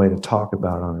gives you a way to talk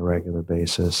about it on a regular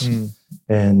basis.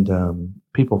 And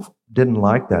people didn't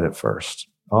like that at first.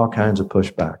 All kinds of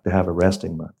pushback to have a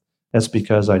resting month. That's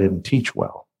because I didn't teach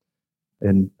well.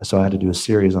 And so I had to do a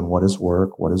series on what is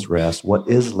work, what is rest, what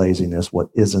is laziness, what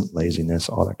isn't laziness,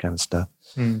 all that kind of stuff.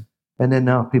 And then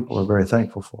now people are very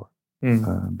thankful for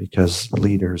it because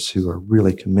leaders who are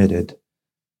really committed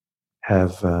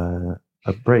have a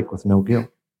break with no guilt.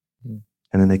 And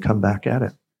then they come back at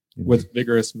it. With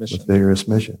vigorous mission. With vigorous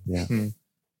mission, yeah.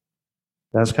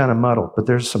 That's kind of muddled, but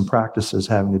there's some practices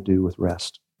having to do with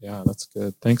rest. Yeah, that's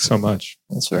good. Thanks so much.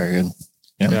 That's very good.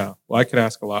 Yeah. Well, I could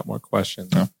ask a lot more questions,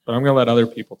 but I'm going to let other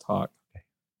people talk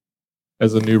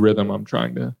as a new rhythm I'm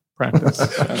trying to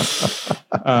practice.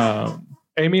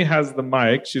 Amy has the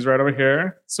mic. She's right over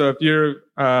here. So if you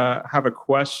have a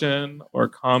question or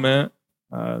comment,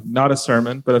 not a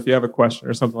sermon, but if you have a question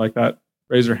or something like that,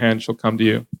 raise your hand. She'll come to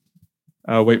you.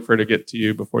 Wait for her to get to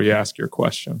you before you ask your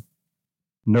question.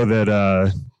 Know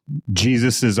that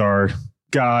Jesus is our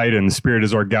guide and the Spirit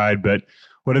is our guide, but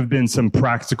what have been some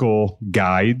practical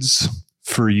guides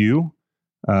for you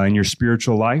in your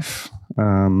spiritual life?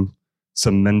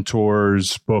 Some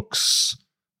mentors, books,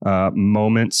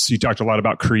 moments. You talked a lot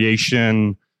about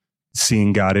creation,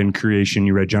 seeing God in creation.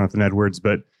 You read Jonathan Edwards,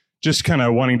 but just kind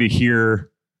of wanting to hear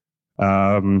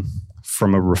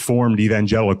from a Reformed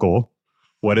evangelical,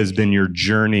 what has been your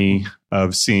journey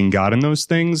of seeing God in those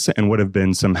things, and what have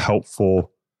been some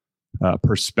helpful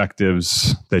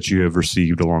perspectives that you have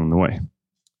received along the way?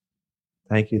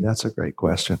 Thank you. That's a great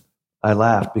question. I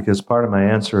laughed because part of my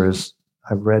answer is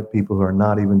I've read people who are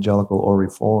not evangelical or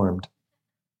Reformed,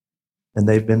 and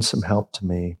they've been some help to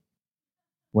me.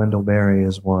 Wendell Berry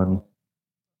is one,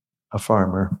 a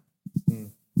farmer,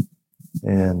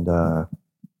 and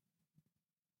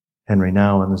Henry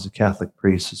Nouwen is a Catholic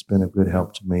priest, has been a good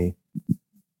help to me.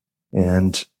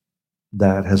 And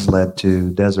that has led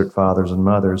to Desert Fathers and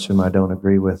Mothers, whom I don't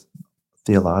agree with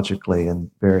theologically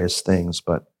in various things,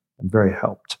 but I'm very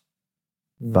helped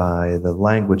by the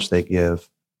language they give.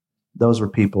 Those were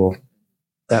people,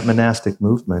 that monastic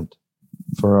movement,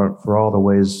 for all the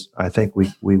ways I think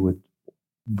we would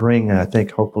bring, I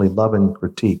think, hopefully love and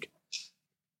critique.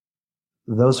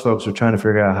 Those folks are trying to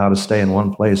figure out how to stay in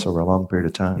one place over a long period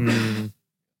of time.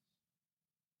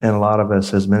 And a lot of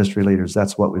us as ministry leaders,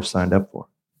 that's what we've signed up for.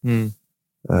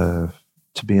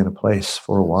 To be in a place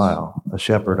for a while, a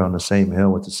shepherd on the same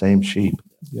hill with the same sheep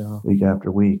week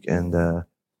after week. And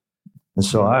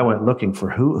so I went looking for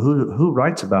who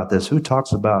writes about this, who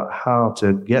talks about how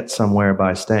to get somewhere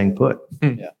by staying put.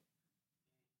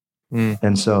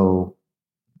 And so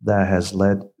that has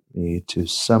led me to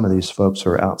some of these folks who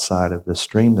are outside of the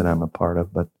stream that I'm a part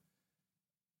of, but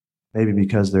maybe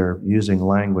because they're using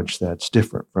language that's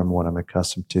different from what I'm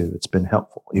accustomed to. It's been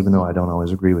helpful, even though I don't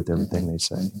always agree with everything they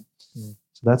say.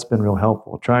 So that's been real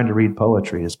helpful. Trying to read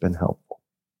poetry has been helpful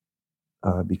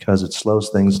because it slows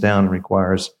things down and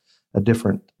requires a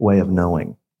different way of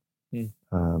knowing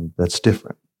that's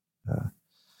different.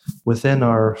 Within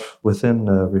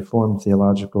Reformed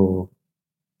theological,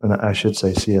 and I should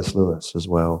say C.S. Lewis as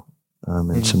well,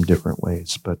 in some different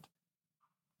ways, but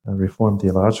Reformed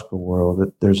theological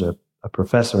world, there's a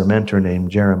professor, a mentor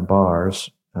named Jerram Bars.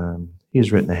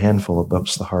 He's written a handful of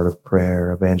books, The Heart of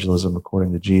Prayer, Evangelism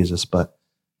According to Jesus, but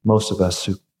most of us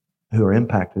who are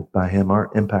impacted by him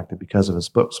aren't impacted because of his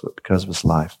books, but because of his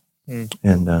life.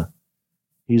 And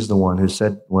he's the one who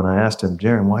said, when I asked him,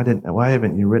 Jerram, why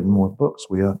haven't you written more books?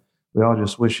 We all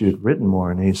just wish you'd written more.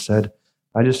 And he said,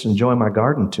 I just enjoy my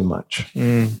garden too much.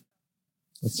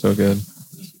 That's so good.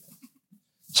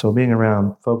 So being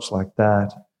around folks like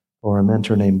that, or a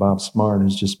mentor named Bob Smart,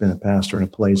 who's just been a pastor in a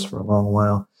place for a long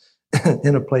while,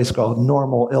 in a place called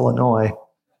Normal, Illinois.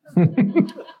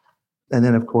 And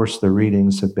then, of course, the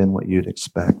readings have been what you'd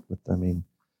expect.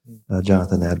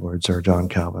 Jonathan Edwards or John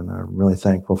Calvin. I'm really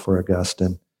thankful for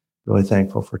Augustine, really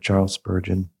thankful for Charles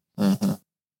Spurgeon.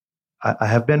 I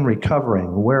have been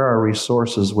recovering. Where are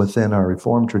resources within our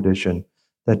Reformed tradition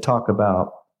that talk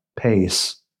about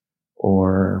pace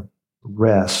or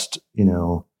rest,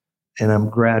 and I'm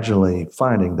gradually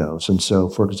finding those. And so,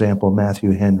 for example,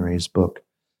 Matthew Henry's book,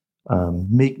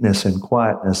 Meekness and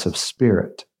Quietness of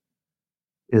Spirit,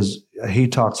 he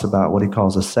talks about what he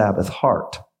calls a Sabbath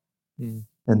heart.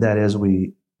 And that is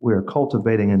we are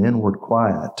cultivating an inward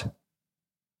quiet,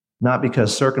 not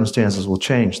because circumstances will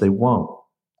change. They won't.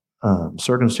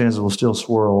 Circumstances will still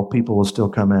swirl. People will still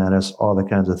come at us, all the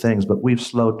kinds of things, but we've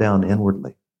slowed down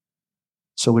inwardly.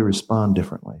 So we respond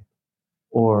differently.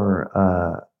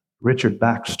 Or Richard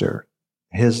Baxter,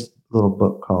 his little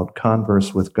book called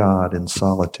Converse with God in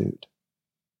Solitude.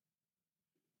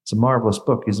 It's a marvelous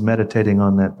book. He's meditating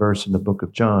on that verse in the book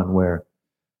of John where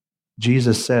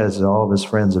Jesus says that all of his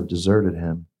friends have deserted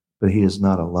him, but he is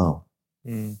not alone.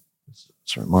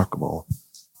 It's remarkable.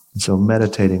 And so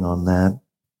meditating on that,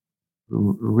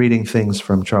 reading things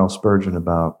from Charles Spurgeon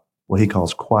about what he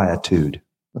calls quietude.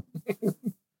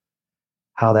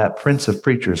 How that Prince of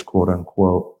Preachers, quote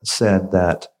unquote, said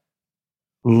that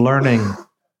learning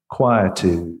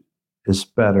quietude is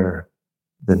better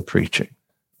than preaching.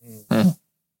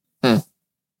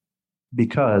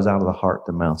 Because out of the heart,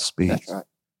 the mouth speaks. That's right.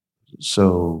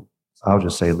 So I'll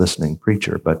just say listening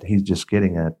preacher, but he's just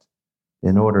getting at,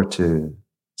 in order to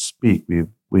speak,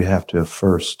 we have to have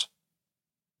first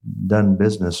done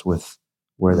business with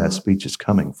where that speech is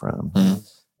coming from.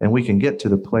 And we can get to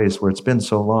the place where it's been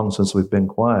so long since we've been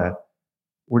quiet,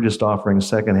 we're just offering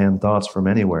secondhand thoughts from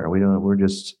anywhere.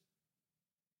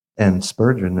 And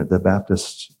Spurgeon, the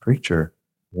Baptist preacher,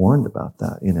 warned about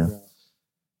that,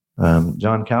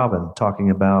 John Calvin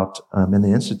talking about, in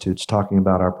the Institutes, talking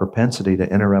about our propensity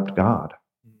to interrupt God.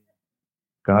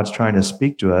 God's trying to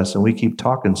speak to us and we keep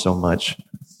talking so much,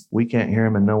 we can't hear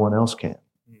him and no one else can.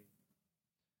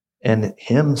 And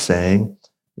him saying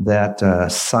that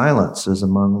silence is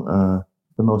among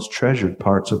the most treasured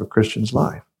parts of a Christian's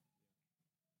life.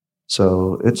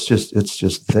 So it's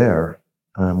just there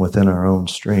within our own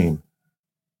stream.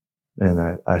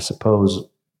 And I suppose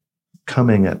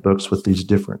coming at books with these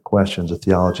different questions, a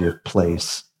theology of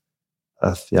place,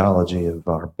 a theology of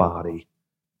our body,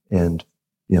 and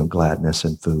gladness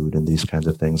and food and these kinds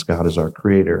of things. God is our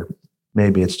creator.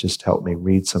 Maybe it's just helped me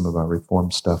read some of our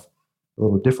Reformed stuff a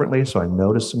little differently, so I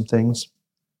noticed some things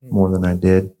more than I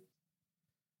did.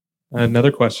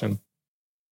 Another question.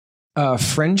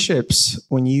 Friendships,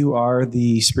 when you are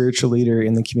the spiritual leader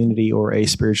in the community or a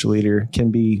spiritual leader,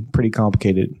 can be pretty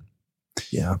complicated.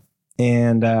 Yeah.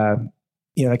 And,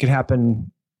 it can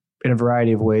happen in a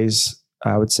variety of ways.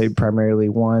 I would say primarily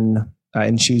one,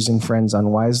 in choosing friends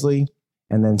unwisely.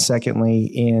 And then secondly,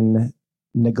 in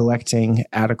neglecting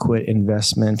adequate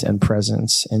investment and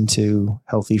presence into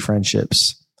healthy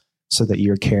friendships so that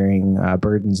you're carrying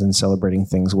burdens and celebrating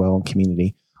things well in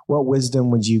community. What wisdom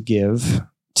would you give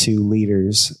to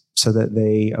leaders so that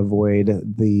they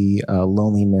avoid the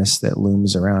loneliness that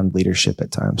looms around leadership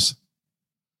at times?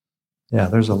 Yeah,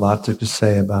 there's a lot to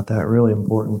say about that. Really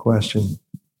important question.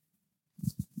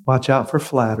 Watch out for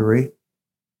flattery.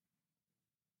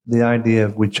 The idea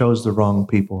of we chose the wrong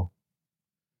people.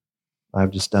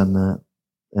 I've just done that.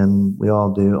 And we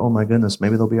all do. Oh my goodness,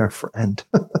 maybe they'll be our friend,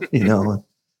 and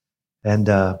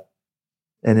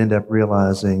end up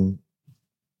realizing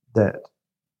that,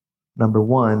 number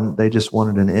one, they just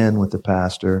wanted an in with the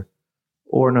pastor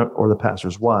or the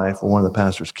pastor's wife or one of the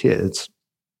pastor's kids.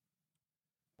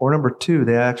 Or number two,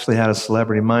 they actually had a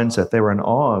celebrity mindset. They were in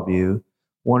awe of you,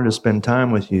 wanted to spend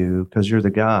time with you because you're the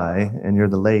guy and you're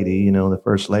the lady, the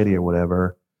first lady or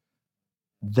whatever.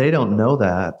 They don't know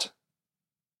that.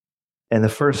 And the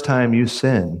first time you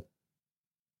sin,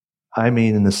 I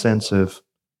mean in the sense of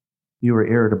you were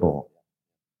irritable.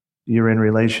 You were in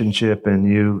relationship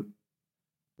and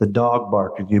the dog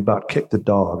barked and you about kicked the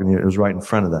dog and it was right in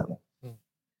front of them.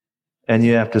 And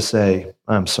you have to say,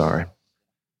 I'm sorry.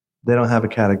 They don't have a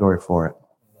category for it.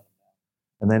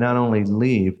 And they not only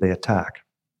leave, they attack.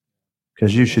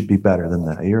 Because you should be better than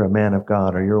that. You're a man of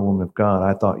God or you're a woman of God.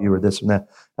 I thought you were this and that.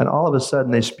 And all of a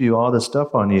sudden they spew all this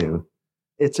stuff on you.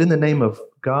 It's in the name of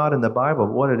God and the Bible.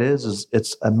 What it is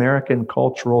it's American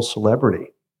cultural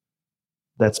celebrity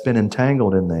that's been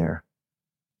entangled in there.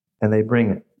 And they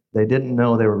bring it. They didn't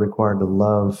know they were required to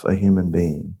love a human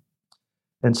being.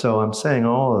 And so I'm saying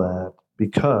all of that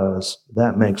because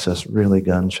that makes us really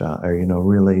gun-shy or,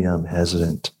 really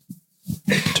hesitant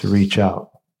to reach out.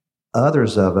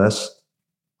 Others of us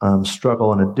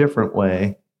struggle in a different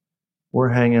way. We're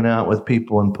hanging out with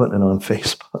people and putting it on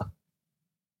Facebook.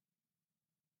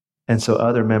 And so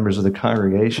other members of the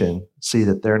congregation see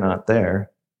that they're not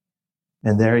there.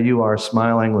 And there you are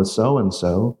smiling with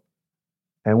so-and-so.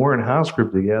 And we're in house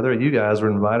group together. You guys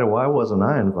were invited. Why wasn't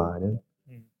I invited?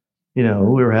 We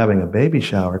were having a baby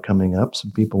shower coming up.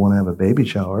 Some people want to have a baby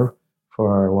shower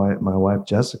for my wife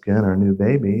Jessica and our new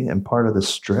baby. And part of the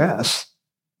stress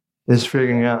is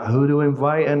figuring out who to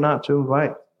invite and not to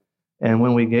invite. And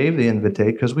when we gave the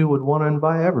invitation, because we would want to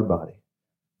invite everybody.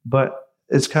 But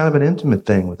it's kind of an intimate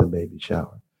thing with a baby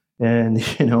shower. And,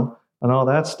 and all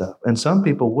that stuff. And some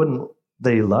people wouldn't.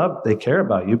 They care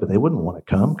about you, but they wouldn't want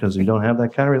to come because you don't have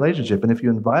that kind of relationship. And if you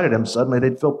invited them, suddenly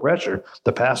they'd feel pressure.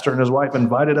 The pastor and his wife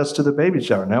invited us to the baby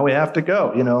shower. Now we have to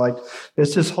go,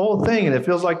 it's this whole thing and it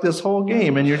feels like this whole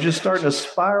game and you're just starting to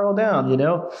spiral down,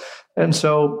 And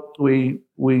so we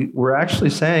we're actually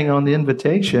saying on the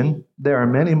invitation, there are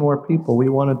many more people we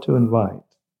wanted to invite.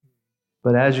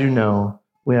 But as you know,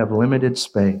 we have limited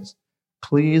space.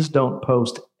 Please don't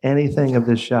post anything of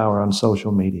this shower on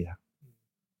social media.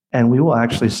 And we will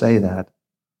actually say that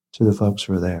to the folks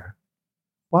who are there.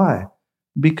 Why?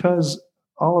 Because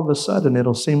all of a sudden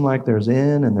it'll seem like there's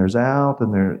in and there's out,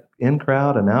 and there's in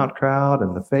crowd and out crowd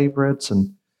and the favorites.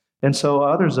 And so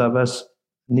others of us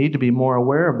need to be more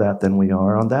aware of that than we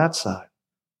are on that side.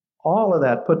 All of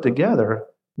that put together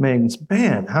means,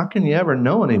 man, how can you ever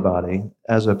know anybody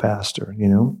as a pastor,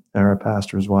 or a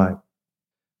pastor's wife?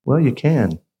 Well, you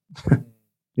can.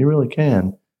 You really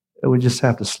can. We just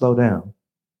have to slow down.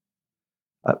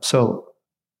 So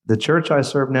the church I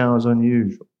serve now is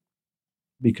unusual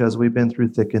because we've been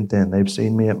through thick and thin. They've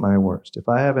seen me at my worst. If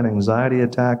I have an anxiety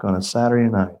attack on a Saturday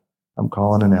night, I'm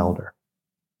calling an elder.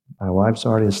 My wife's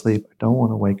already asleep. I don't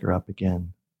want to wake her up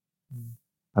again.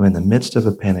 I'm in the midst of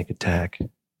a panic attack.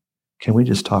 Can we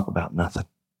just talk about nothing?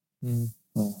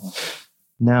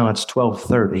 Now it's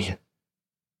 12:30,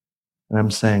 and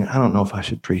I'm saying, I don't know if I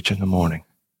should preach in the morning.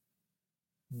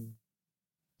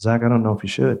 Zach, I don't know if you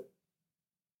should.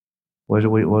 What do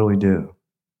we do?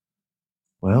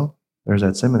 Well, there's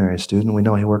that seminary student. We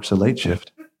know he works a late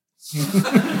shift.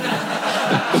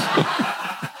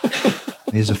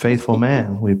 He's a faithful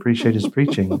man. We appreciate his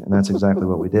preaching, and that's exactly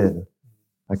what we did.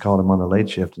 I called him on the late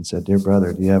shift and said, dear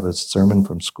brother, do you have a sermon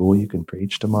from school you can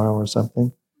preach tomorrow or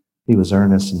something? He was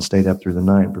earnest and stayed up through the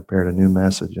night and prepared a new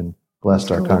message and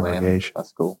blessed our congregation. Man.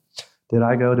 That's cool. Did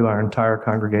I go to our entire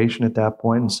congregation at that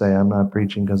point and say, I'm not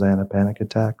preaching because I had a panic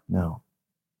attack? No.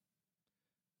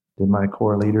 Did my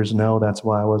core leaders know that's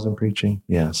why I wasn't preaching?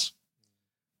 Yes.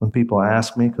 When people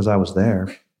ask me, because I was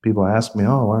there, people ask me,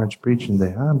 oh, why aren't you preaching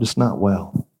today? I'm just not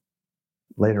well.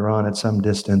 Later on, at some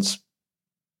distance,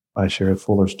 I share a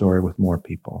fuller story with more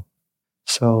people.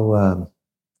 So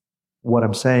what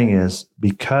I'm saying is,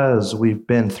 because we've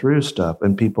been through stuff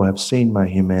and people have seen my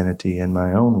humanity and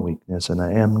my own weakness, and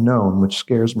I am known, which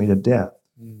scares me to death,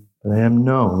 but I am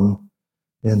known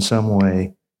in some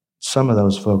way. Some of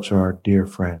those folks are our dear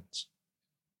friends.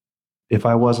 If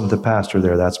I wasn't the pastor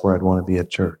there, that's where I'd want to be at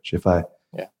church.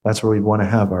 That's where we'd want to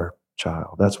have our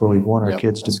child. That's where we'd want our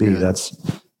kids to be.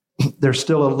 There's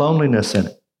still a loneliness in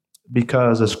it.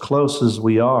 Because as close as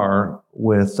we are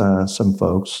with some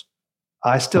folks,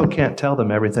 I still can't tell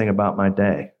them everything about my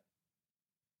day,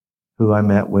 who I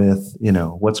met with,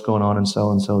 what's going on in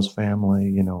so-and-so's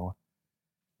family,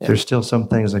 There's still some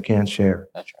things I can't share.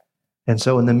 That's right. And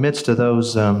so in the midst of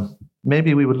those,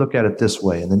 maybe we would look at it this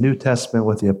way. In the New Testament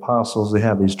with the apostles, they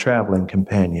have these traveling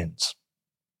companions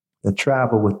that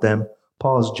travel with them.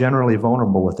 Paul is generally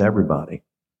vulnerable with everybody.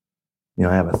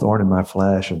 I have a thorn in my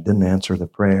flesh and didn't answer the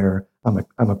prayer. I'm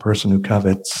a person who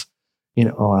covets. I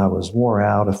was wore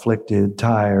out, afflicted,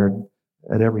 tired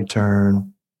at every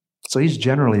turn. So he's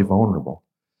generally vulnerable.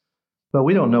 But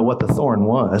we don't know what the thorn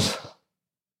was.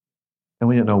 And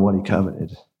we don't know what he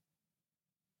coveted.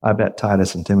 I bet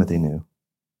Titus and Timothy knew.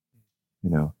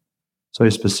 So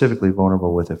he's specifically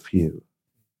vulnerable with a few.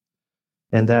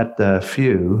 And that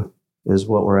few is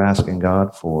what we're asking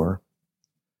God for.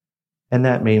 And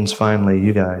that means finally,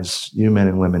 you guys, you men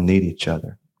and women need each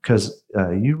other, because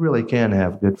you really can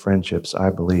have good friendships,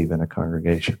 I believe, in a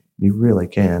congregation. You really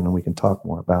can, and we can talk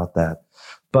more about that.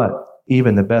 But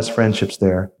even the best friendships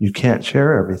there, you can't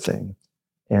share everything.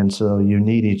 And so you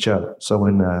need each other. So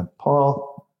when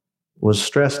Paul was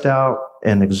stressed out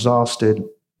and exhausted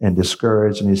and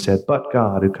discouraged, and he said, but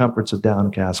God, who comforts the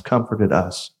downcast, comforted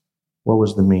us. What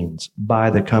was the means?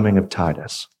 By the coming of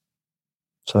Titus.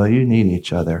 So you need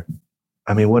each other.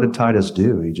 I mean, what did Titus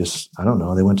do? I don't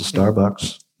know, they went to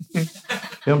Starbucks. You know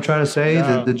what I'm trying to say?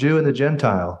 Yeah. The Jew and the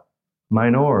Gentile,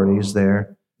 minorities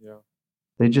there. Yeah.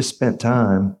 They just spent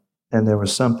time, and there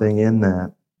was something in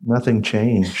that. Nothing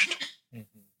changed,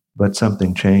 but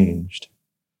something changed.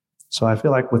 So I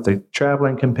feel like with the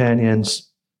traveling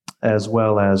companions, as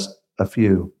well as a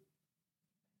few,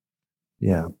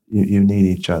 you need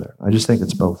each other. I just think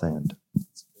it's both and.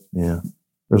 Yeah,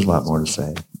 there's a lot more to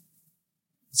say.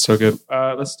 So good.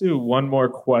 Let's do one more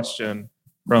question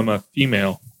from a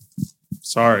female.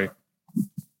 Sorry.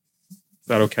 Is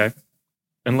that okay?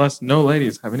 Unless no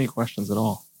ladies have any questions at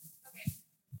all.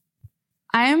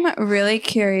 I'm really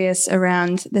curious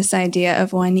around this idea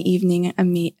of one evening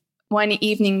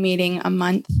meeting a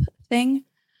month thing.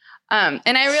 And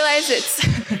I realize it's...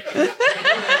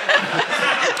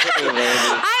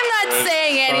 I'm not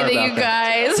saying anything, you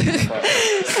guys.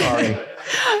 Sorry.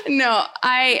 No,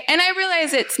 I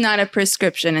realize it's not a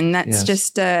prescription, and that's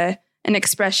just an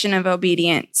expression of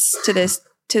obedience to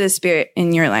the Spirit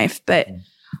in your life. But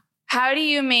how do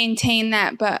you maintain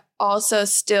that, but also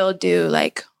still do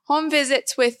like home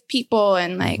visits with people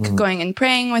and like going and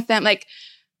praying with them? Like,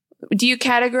 do you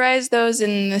categorize those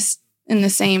in the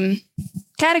same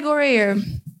category, or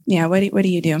what do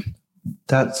you do?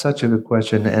 That's such a good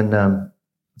question. And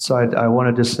so I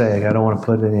want to just say, I don't want to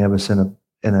put any of us in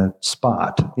a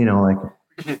spot, like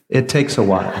it takes a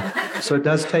while. So it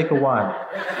does take a while.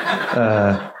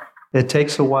 It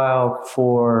takes a while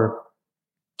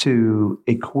to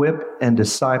equip and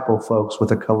disciple folks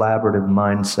with a collaborative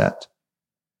mindset.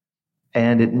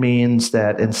 And it means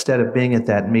that instead of being at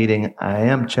that meeting, I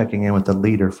am checking in with the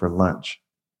leader for lunch.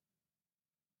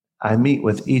 I meet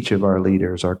with each of our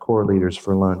leaders, our core leaders,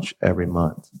 for lunch every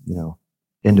month,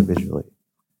 individually.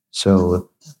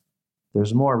 So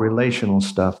there's more relational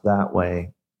stuff that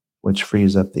way, which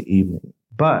frees up the evening.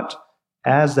 But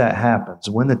as that happens,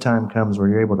 when the time comes where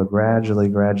you're able to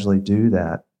gradually do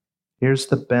that, here's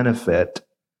the benefit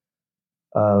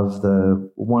of the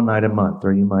one night a month,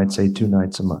 or you might say 2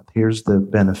 nights a month. Here's the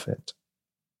benefit.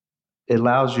 It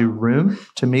allows you room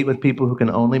to meet with people who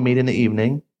can only meet in the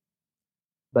evening,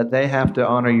 but they have to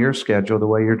honor your schedule the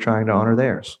way you're trying to honor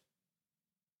theirs.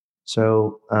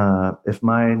 So if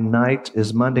my night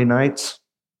is Monday nights,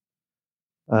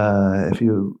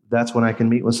 that's when I can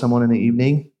meet with someone in the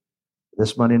evening.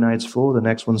 This Monday night's full, the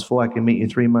next one's full. I can meet you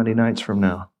 3 Monday nights from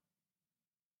now.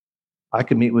 I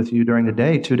could meet with you during the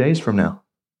day 2 days from now.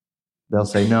 They'll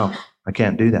say, no, I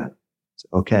can't do that.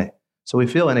 Okay. So we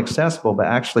feel inaccessible, but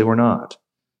actually we're not.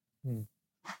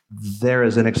 They're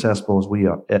as inaccessible as we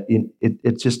are.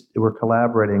 It's just, we're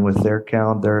collaborating with their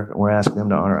calendar, and we're asking them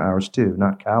to honor ours too,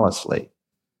 not callously.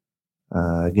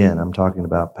 Again, I'm talking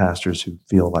about pastors who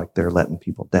feel like they're letting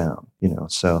people down,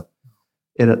 so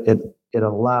it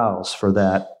allows for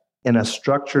that in a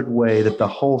structured way that the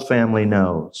whole family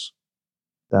knows.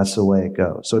 That's the way it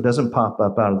goes. So it doesn't pop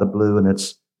up out of the blue and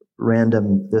it's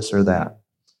random this or that.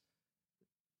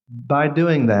 By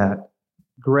doing that,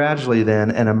 gradually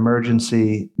then, an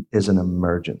emergency is an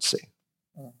emergency.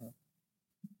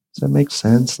 Does that make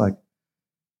sense?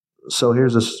 So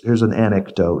here's an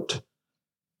anecdote.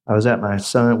 I was at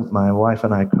my wife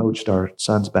and I coached our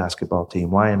son's basketball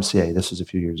team, YMCA. This was a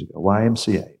few years ago.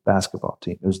 YMCA basketball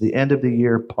team. It was the end of the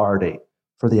year party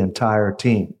for the entire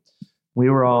team. We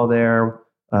were all there.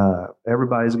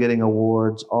 Everybody's getting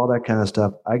awards, all that kind of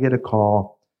stuff. I get a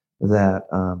call that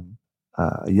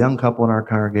a young couple in our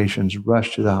congregations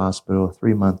rushed to the hospital. A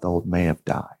 3-month-old may have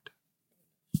died.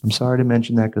 I'm sorry to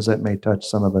mention that because that may touch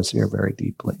some of us here very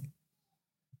deeply.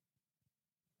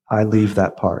 I leave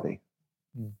that party.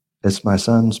 It's my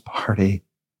son's party.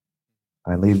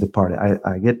 I leave the party.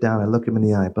 I get down, I look him in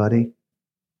the eye, buddy,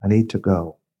 I need to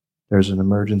go. There's an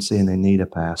emergency and they need a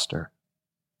pastor.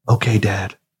 Okay,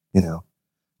 Dad,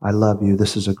 I love you.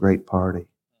 This is a great party.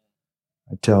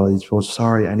 I tell these people,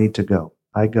 sorry, I need to go.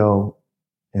 I go,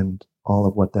 and all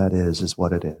of what that is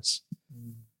what it is.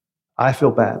 I feel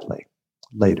badly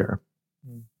later.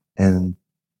 And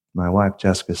my wife,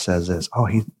 Jessica, says this,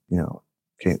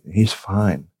 he's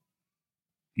fine.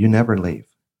 You never leave.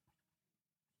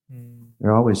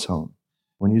 You're always home.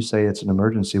 When you say it's an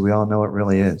emergency, we all know it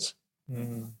really is.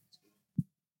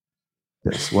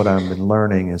 That's what I've been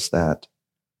learning is that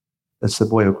it's the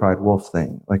boy who cried wolf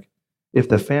thing. Like, if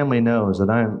the family knows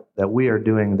that we are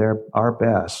doing our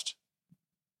best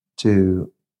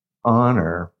to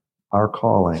honor our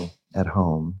calling at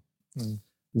home,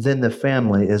 then the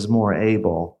family is more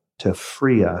able to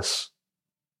free us,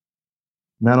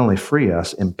 not only free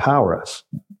us, empower us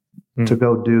to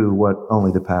go do what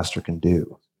only the pastor can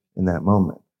do in that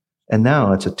moment. And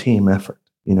now it's a team effort.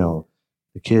 The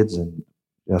kids and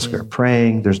Jessica are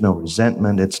praying. There's no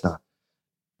resentment.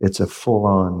 It's a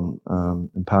full-on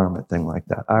empowerment thing like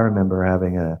that. I remember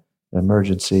having an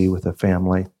emergency with a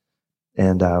family,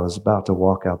 and I was about to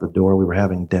walk out the door. We were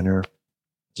having dinner.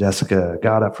 Jessica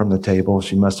got up from the table.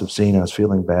 She must have seen I was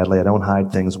feeling badly. I don't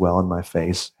hide things well in my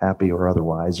face, happy or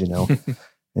otherwise,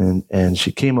 and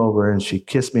she came over and she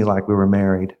kissed me like we were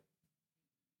married,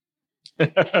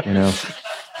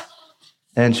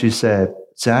 And she said,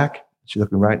 Zach, she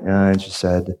looked me right in the eye and she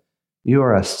said, you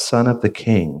are a son of the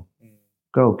king.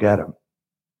 Go get him.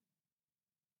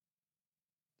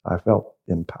 I felt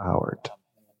empowered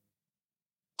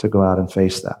to go out and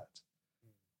face that.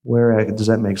 Does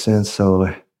that make sense?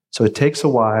 So it takes a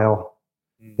while.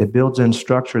 It builds in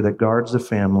structure that guards the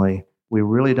family. We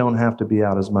really don't have to be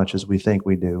out as much as we think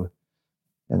we do.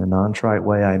 In a non-trite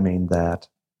way, I mean that.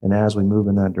 And as we move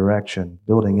in that direction,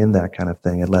 building in that kind of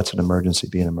thing, it lets an emergency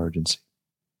be an emergency.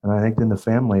 And I think then the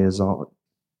family is all,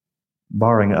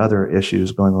 barring other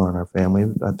issues going on in our family,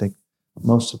 I think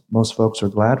most folks are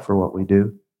glad for what we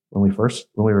do. when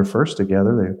we were first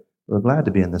together, they were glad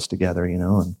to be in this together,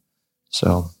 and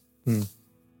so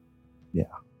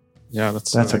yeah,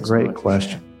 that's a great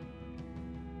question.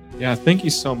 Yeah, thank you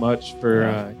so much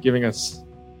for giving us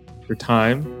your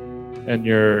time and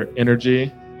your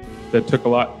energy. That took a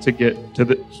lot to get to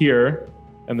here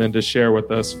and then to share with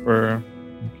us for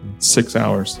 6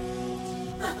 hours.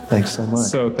 Thanks so much.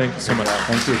 So thank you so much.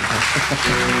 Thank you.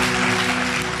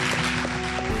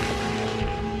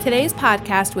 Today's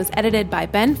podcast was edited by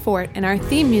Ben Fort, and our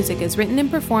theme music is written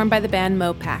and performed by the band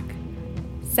Mopac.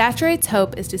 Saturate's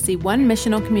hope is to see one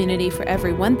missional community for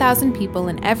every 1,000 people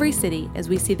in every city as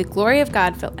we see the glory of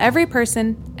God fill every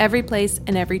person, every place,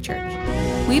 and every church.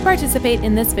 We participate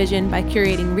in this vision by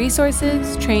curating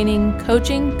resources, training,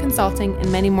 coaching, consulting,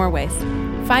 and many more ways.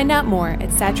 Find out more at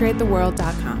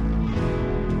saturatetheworld.com.